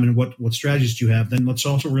encourage them, and what strategies do you have? Then we're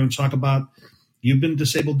going to talk about, you've been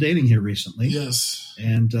disabled dating here recently. Yes.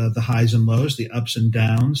 And the highs and lows, the ups and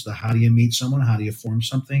downs, the how do you meet someone? How do you form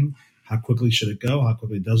something? How quickly should it go? How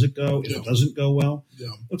quickly does it go? If it doesn't go well,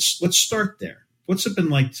 let's start there. What's it been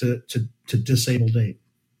like to disable date?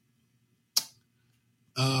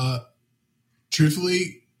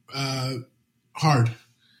 Truthfully, hard.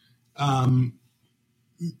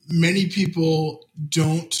 Many people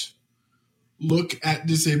don't look at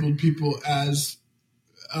disabled people as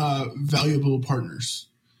valuable partners.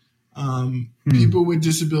 People with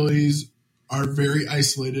disabilities are very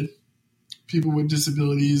isolated. People with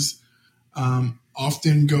disabilities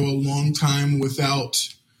often go a long time without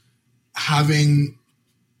having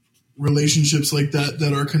relationships like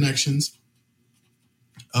that are connections.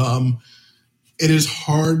 It is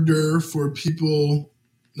harder for people,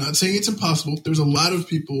 not saying it's impossible. There's a lot of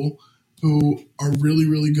people who are really,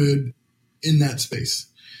 really good in that space.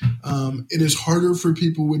 It is harder for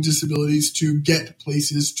people with disabilities to get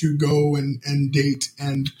places to go and date.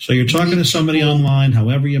 And so you're talking to somebody online,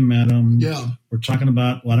 however you met them. Yeah. We're talking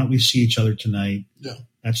about, why don't we see each other tonight? Yeah.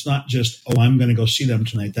 That's not just, I'm going to go see them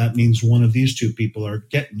tonight. That means one of these two people are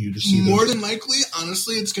getting you to see them. More than likely,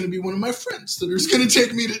 honestly, it's going to be one of my friends that is going to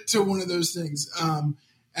take me to one of those things.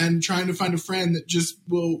 And trying to find a friend that just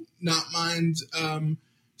will not mind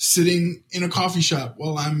sitting in a coffee shop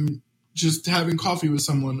while I'm just having coffee with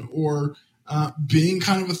someone, or being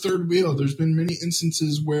kind of a third wheel. There's been many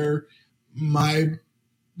instances where my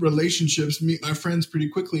relationships meet my friends pretty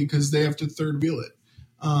quickly because they have to third wheel it.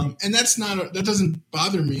 And that doesn't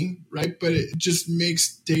bother me, right? But it just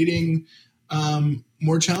makes dating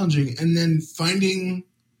more challenging. And then finding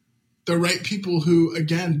the right people who,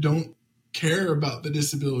 again, don't care about the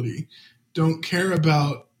disability, don't care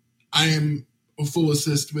about, I am a full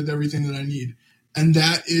assist with everything that I need. And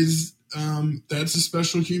that is, that's a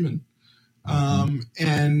special human.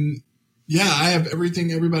 And yeah, I have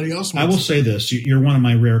everything everybody else wants. I will say this: you're one of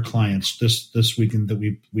my rare clients. This weekend that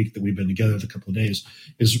we've been together the couple of days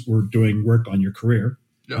is we're doing work on your career,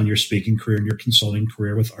 on your speaking career and your consulting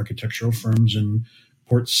career with architectural firms and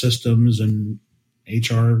port systems and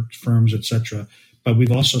HR firms, etc. But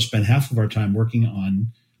we've also spent half of our time working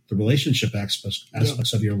on the relationship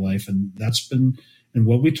aspects of your life, and that's been, and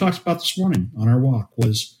what we talked about this morning on our walk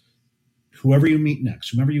was whomever you meet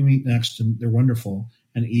next, and they're wonderful.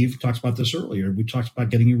 And Eve talked about this earlier. We talked about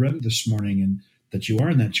getting you ready this morning and that you are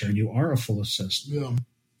in that chair and you are a full assist. Yeah.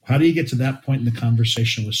 How do you get to that point in the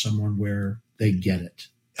conversation with someone where they get it?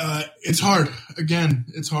 It's hard. Again,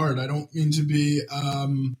 it's hard. I don't mean to be,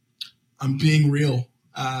 I'm being real.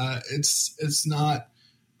 It's not,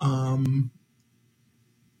 and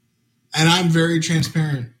I'm very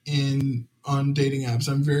transparent on dating apps.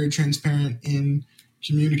 I'm very transparent in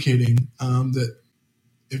communicating that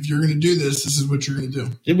if you're going to do this is what you're going to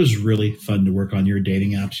do. It was really fun to work on your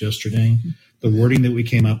dating apps yesterday. The wording that we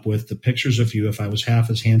came up with, the pictures of you, if I was half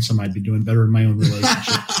as handsome, I'd be doing better in my own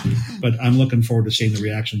relationship. But I'm looking forward to seeing the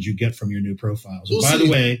reactions you get from your new profiles. And by the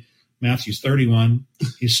way, Mathew's 31.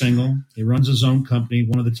 He's single. He runs his own company,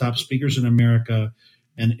 one of the top speakers in America.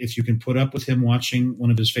 And if you can put up with him watching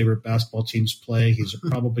one of his favorite basketball teams play, he's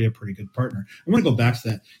probably a pretty good partner. I want to go back to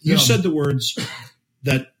that. You said the words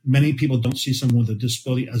that many people don't see someone with a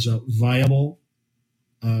disability as a viable,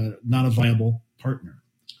 not a viable partner.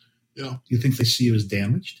 Yeah. You think they see you as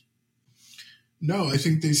damaged? No, I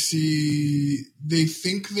think they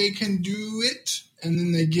think they can do it, and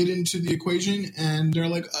then they get into the equation and they're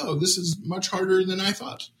like, oh, this is much harder than I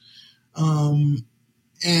thought.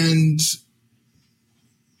 And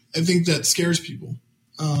I think that scares people.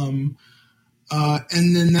 And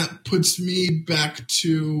then that puts me back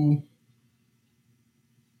to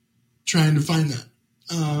trying to find that.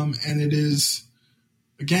 And it is,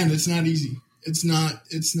 again, it's not easy. It's not,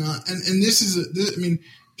 and this is,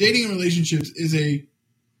 dating and relationships is a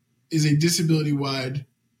disability wide,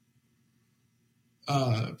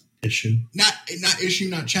 issue, not issue,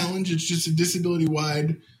 not challenge. It's just a disability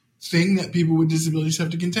wide thing that people with disabilities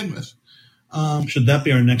have to contend with. Should that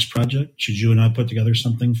be our next project? Should you and I put together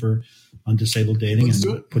something on disabled dating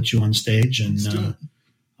and put you on stage and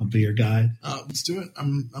I'll be your guide? Let's do it.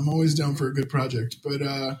 I'm always down for a good project, but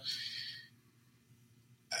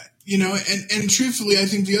and truthfully, I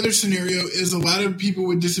think the other scenario is a lot of people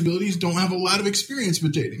with disabilities don't have a lot of experience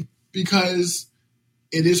with dating because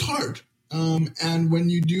it is hard. And when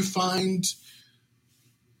you do find,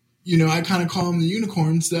 I kind of call them the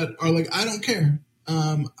unicorns that are like, I don't care.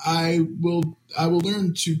 I will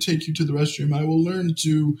learn to take you to the restroom. I will learn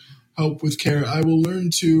to help with care. I will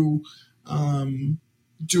learn to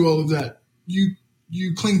do all of that. You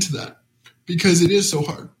cling to that because it is so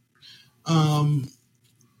hard.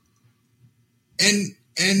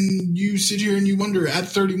 And you sit here and you wonder at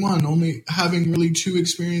 31, only having really 2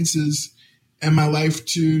 experiences in my life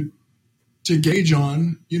to gauge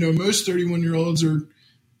on, most 31-year-olds are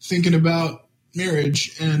thinking about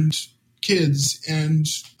marriage and kids and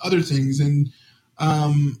other things. And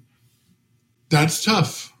that's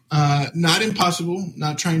tough. Not impossible,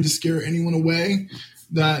 not trying to scare anyone away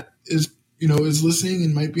that is listening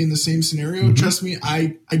and might be in the same scenario. Mm-hmm. Trust me,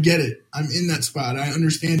 I get it. I'm in that spot. I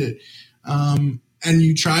understand it. And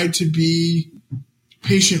you try to be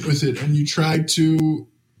patient with it and you try to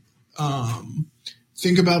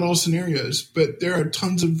think about all scenarios. But there are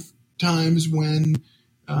tons of times when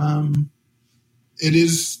it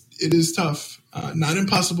is tough. Not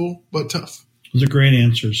impossible, but tough. Those are great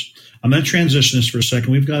answers. I'm going to transition this for a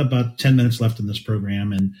second. We've got about 10 minutes left in this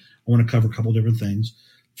program, and I want to cover a couple different things.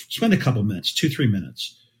 Spend a couple minutes, 2-3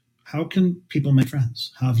 minutes. How can people make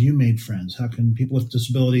friends? How have you made friends? How can people with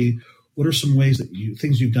disability, what are some ways that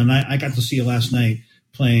things you've done? I got to see you last night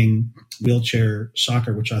playing wheelchair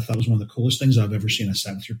soccer, which I thought was one of the coolest things I've ever seen. I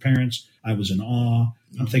sat with your parents. I was in awe.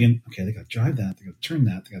 I'm thinking, okay, they got to drive that. They got to turn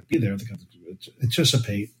that. They got to be there. They got to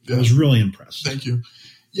anticipate. Yeah. I was really impressed. Thank you.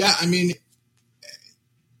 Yeah,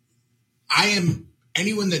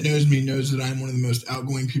 anyone that knows me knows that I'm one of the most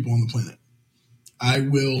outgoing people on the planet. I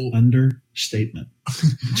will understatement.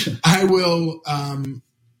 I will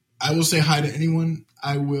say hi to anyone.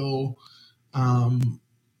 I will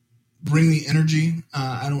bring the energy.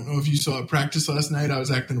 I don't know if you saw at practice last night. I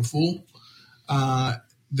was acting a fool.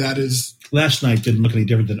 That is last night didn't look any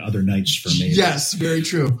different than other nights for me. Yes, very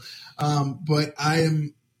true. But I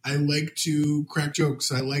like to crack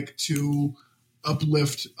jokes. I like to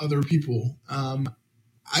uplift other people.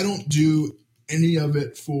 I don't do any of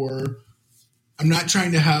it I'm not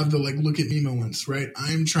trying to have the look at me moments, right?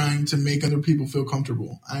 I'm trying to make other people feel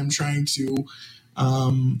comfortable. I'm trying to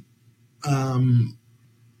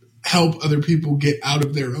help other people get out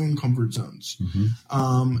of their own comfort zones.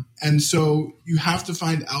 Mm-hmm. And so you have to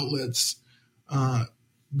find outlets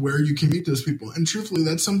where you can meet those people. And truthfully,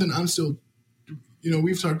 that's something I'm still,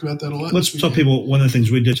 we've talked about that a lot. Let's tell people one of the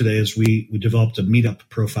things we did today is we developed a meetup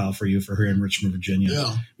profile for you for here in Richmond, Virginia.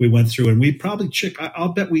 Yeah. We went through and we probably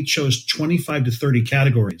I'll bet we chose 25 to 30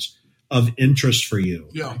 categories of interest for you.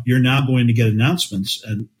 Yeah. You're now going to get announcements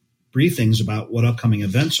and briefings about what upcoming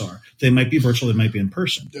events are. They might be virtual, they might be in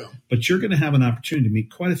person. Yeah. But you're going to have an opportunity to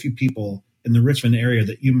meet quite a few people in the Richmond area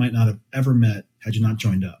that you might not have ever met had you not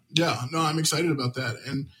joined up. Yeah, no, I'm excited about that.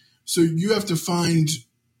 And so you have to find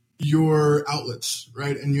your outlets,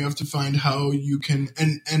 right? And you have to find how you can,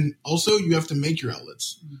 and also you have to make your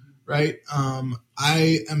outlets, right?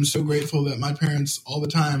 I am so grateful that my parents all the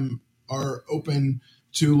time are open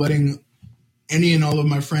to letting any and all of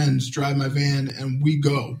my friends drive my van, and we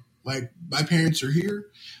go. Like, my parents are here.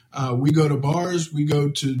 We go to bars, we go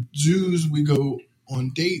to zoos, we go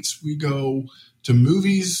on dates, we go to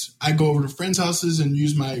movies. I go over to friends' houses and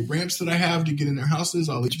use my ramps that I have to get in their houses.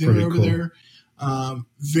 I'll eat dinner over there.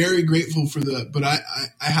 Very grateful for that, but I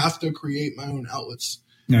have to create my own outlets.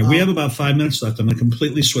 Now, we have about 5 minutes left. I'm going to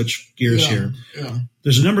completely switch gears here. Yeah.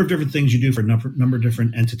 There's a number of different things you do for a number of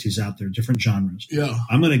different entities out there, different genres. Yeah.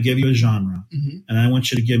 I'm going to give you a genre, and I want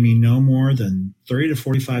you to give me no more than 30 to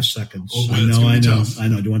 45 seconds. Oh, I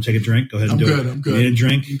know. Do you want to take a drink? Go ahead and do it. I'm good. You need a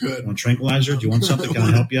drink? I'm good. You want a tranquilizer? Do you want something? Can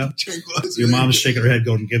I help you out? Tranquilizer. Your mom is shaking her head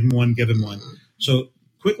going, give him one, give him one. So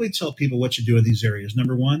quickly tell people what you do in these areas.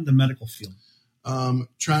 Number one, the medical field.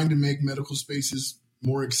 Trying to make medical spaces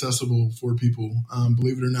more accessible for people.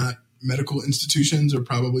 Believe it or not, medical institutions are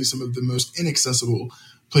probably some of the most inaccessible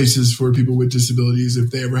places for people with disabilities. If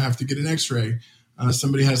they ever have to get an x-ray,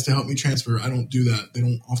 somebody has to help me transfer. I don't do that. They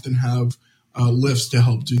don't often have lifts to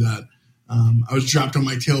help do that. I was dropped on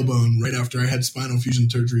my tailbone right after I had spinal fusion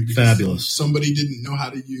surgery. Fabulous. Somebody didn't know how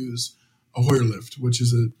to use a Hoyer lift, which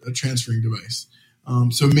is a transferring device.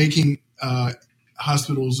 So making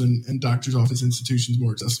hospitals and doctor's office institutions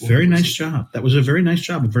more accessible. Very nice job. That was a very nice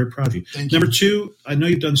job. I'm very proud of you. Thank you. Number two, I know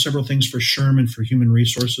you've done several things for Sherman for Human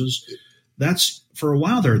Resources. That's, for a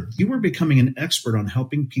while there, you were becoming an expert on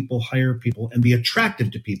helping people hire people and be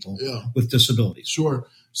attractive to people with disabilities. Sure.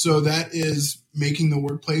 So that is making the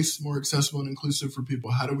workplace more accessible and inclusive for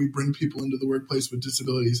people. How do we bring people into the workplace with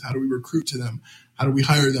disabilities? How do we recruit to them? How do we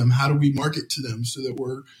hire them? How do we market to them so that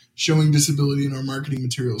we're showing disability in our marketing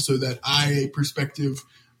materials so that a prospective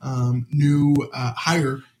new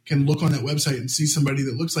hire can look on that website and see somebody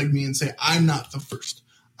that looks like me and say, I'm not the first.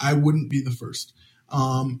 I wouldn't be the first.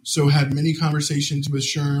 So had many conversations with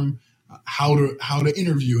Sherm, how to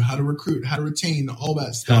interview, how to recruit, how to retain, all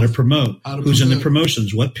that stuff. How to promote. Who's in the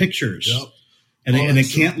promotions, what pictures. Yep. And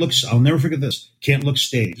it can't look, I'll never forget this, can't look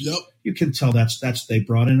staged. Yep. You can tell that's they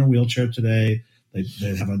brought in a wheelchair today.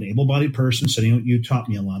 They have an able-bodied person sitting. You taught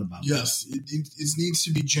me a lot about Yes, it needs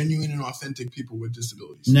to be genuine and authentic people with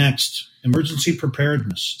disabilities. Next, emergency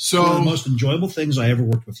preparedness. So, one of the most enjoyable things I ever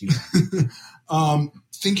worked with you on.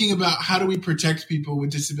 Thinking about how do we protect people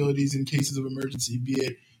with disabilities in cases of emergency, be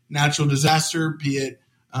it natural disaster, be it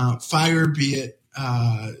fire, be it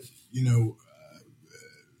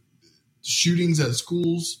shootings at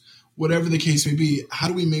schools, whatever the case may be. How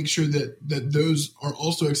do we make sure that those are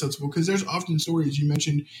also accessible? Because there's often stories you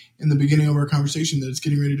mentioned in the beginning of our conversation that it's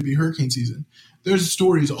getting ready to be hurricane season. There's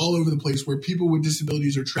stories all over the place where people with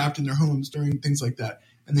disabilities are trapped in their homes during things like that,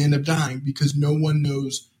 and they end up dying because no one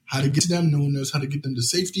knows how to get to them. No one knows how to get them to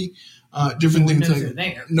safety. Different things like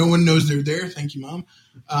that. No one knows they're there. Thank you, Mom.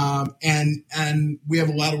 And we have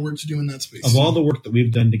a lot of work to do in that space. Of all the work that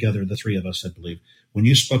we've done together, the three of us, I believe, when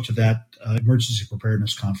you spoke to that emergency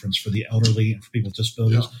preparedness conference for the elderly and for people with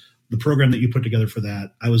disabilities, the program that you put together for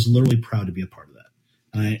that, I was literally proud to be a part of that.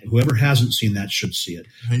 And whoever hasn't seen that should see it.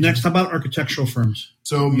 Next, how about architectural firms?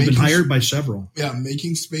 So you've been hired by several. Yeah,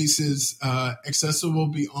 making spaces accessible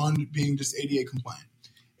beyond being just ADA compliant.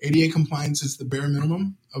 ADA compliance is the bare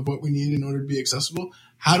minimum of what we need in order to be accessible.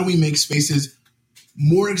 How do we make spaces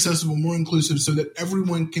more accessible, more inclusive, so that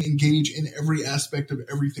everyone can engage in every aspect of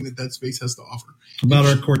everything that space has to offer? About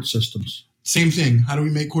our court systems. Same thing. How do we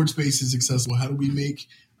make court spaces accessible? How do we make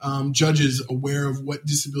judges aware of what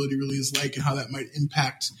disability really is like and how that might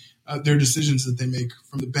impact their decisions that they make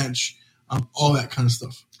from the bench? All that kind of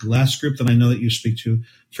stuff. The last group that I know that you speak to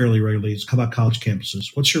fairly regularly is how about college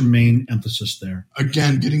campuses? What's your main emphasis there?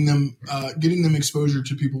 Again, getting them exposure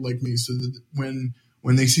to people like me, so that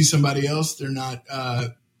when they see somebody else, they're not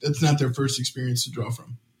that's not their first experience to draw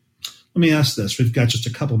from. Let me ask this: we've got just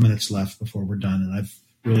a couple minutes left before we're done, and I've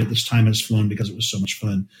really this time has flown because it was so much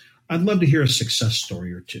fun. I'd love to hear a success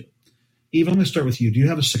story or two. Eva, I'm going to start with you. Do you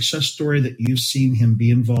have a success story that you've seen him be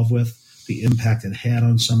involved with? The impact it had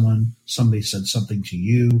on someone, somebody said something to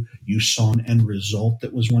you, you saw an end result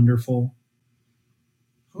that was wonderful?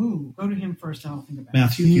 Ooh, go to him first. I'll think about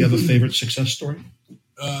Mathew, do you have a favorite success story?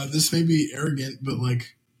 This may be arrogant, but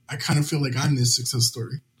I kind of feel like I'm this success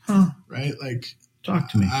story. Right?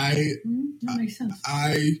 Talk to me. That makes sense.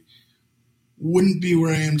 I wouldn't be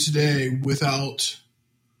where I am today without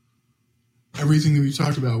everything that we've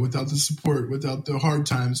talked about, without the support, without the hard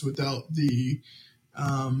times, without the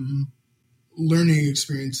learning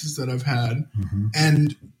experiences that I've had.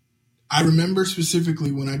 And I remember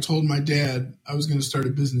specifically when I told my dad I was going to start a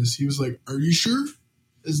business, he was like, "Are you sure?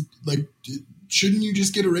 Shouldn't you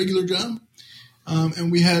just get a regular job?"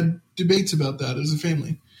 And we had debates about that as a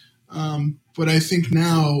family. But I think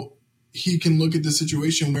now he can look at the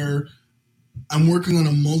situation where I'm working on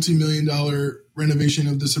a multi-million-dollar renovation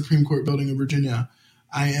of the Supreme Court building in Virginia.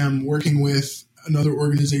 I am working with another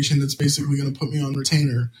organization that's basically going to put me on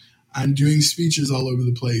retainer. I'm doing speeches all over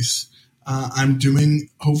the place. I'm doing,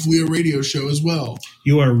 hopefully, a radio show as well.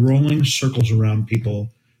 You are rolling circles around people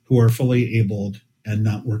who are fully abled and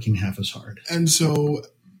not working half as hard. And so,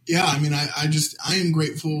 yeah, I mean, I am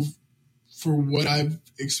grateful for what I've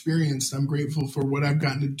experienced. I'm grateful for what I've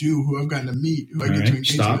gotten to do, who I've gotten to meet, who I get to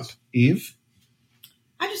engage with. Eve?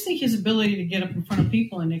 I just think his ability to get up in front of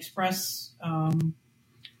people and express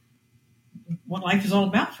what life is all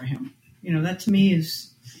about for him. That to me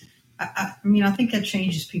is, I think that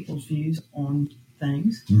changes people's views on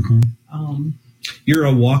things. Mm-hmm. You're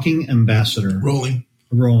a walking ambassador. Rolling.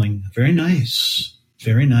 Very nice.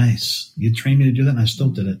 Very nice. You trained me to do that, and I still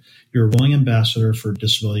did it. You're a rolling ambassador for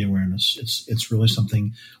disability awareness. It's really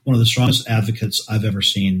something, one of the strongest advocates I've ever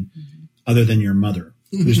seen, other than your mother,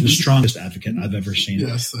 who's the strongest advocate I've ever seen.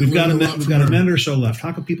 Yes, we've got a minute or so left.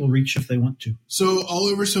 How can people reach if they want to? So all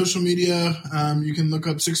over social media, you can look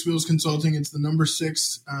up Six Wheels Consulting. It's the number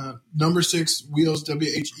six Wheels,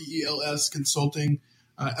 WHEELS Consulting,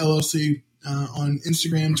 LLC, on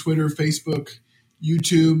Instagram, Twitter, Facebook,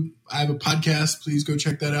 YouTube. I have a podcast. Please go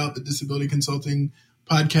check that out. The Disability Consulting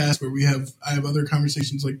Podcast, where I have other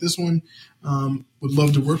conversations like this one. Would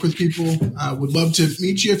love to work with people. Would love to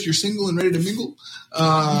meet you if you're single and ready to mingle.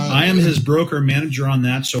 I am his broker manager on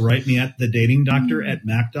that. So write me at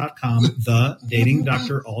thedatingdoctor@mac.com, the dating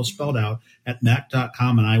doctor, all spelled out, at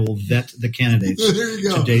mac.com, and I will vet the candidates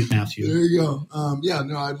to date Mathew. There you go.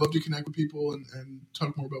 I'd love to connect with people and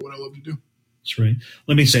talk more about what I love to do. That's right.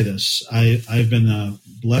 Let me say this. I've been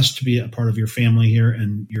blessed to be a part of your family here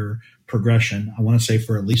and your progression, I want to say,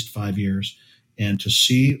 for at least 5 years. And to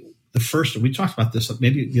see we talked about this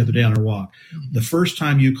maybe the other day on our walk. The first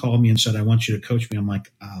time you called me and said, "I want you to coach me," I'm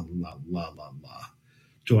like, la, la, la, la.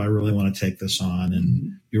 Do I really want to take this on?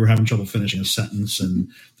 And you were having trouble finishing a sentence, and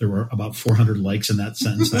there were about 400 likes in that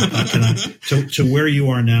sentence. To where you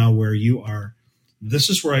are now, where you are, this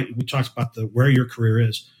is where we talked about where your career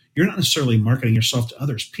is. You're not necessarily marketing yourself to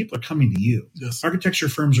others. People are coming to you. Yes. Architecture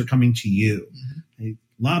firms are coming to you. Mm-hmm.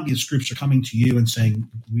 Lobbyist groups are coming to you and saying,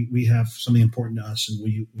 we have something important to us, and will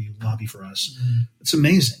you lobby for us? Mm-hmm. It's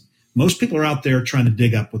amazing. Most people are out there trying to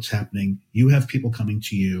dig up what's happening. You have people coming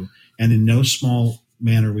to you, and in no small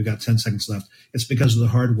manner, we've got 10 seconds left. It's because of the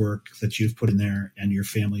hard work that you've put in there and your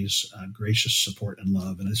family's gracious support and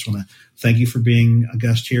love. And I just want to thank you for being a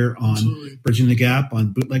guest here on Absolutely. Bridging the Gap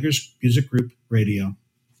on Bootleggers Music Group Radio.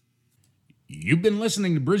 You've been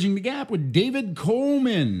listening to Bridging the Gap with David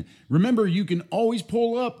Coleman. Remember, you can always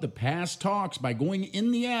pull up the past talks by going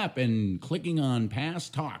in the app and clicking on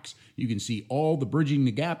past talks. You can see all the Bridging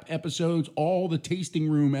the Gap episodes, all the Tasting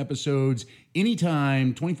Room episodes,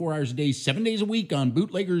 anytime, 24 hours a day, 7 days a week on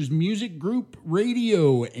Bootleggers Music Group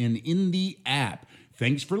Radio and in the app.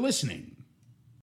 Thanks for listening.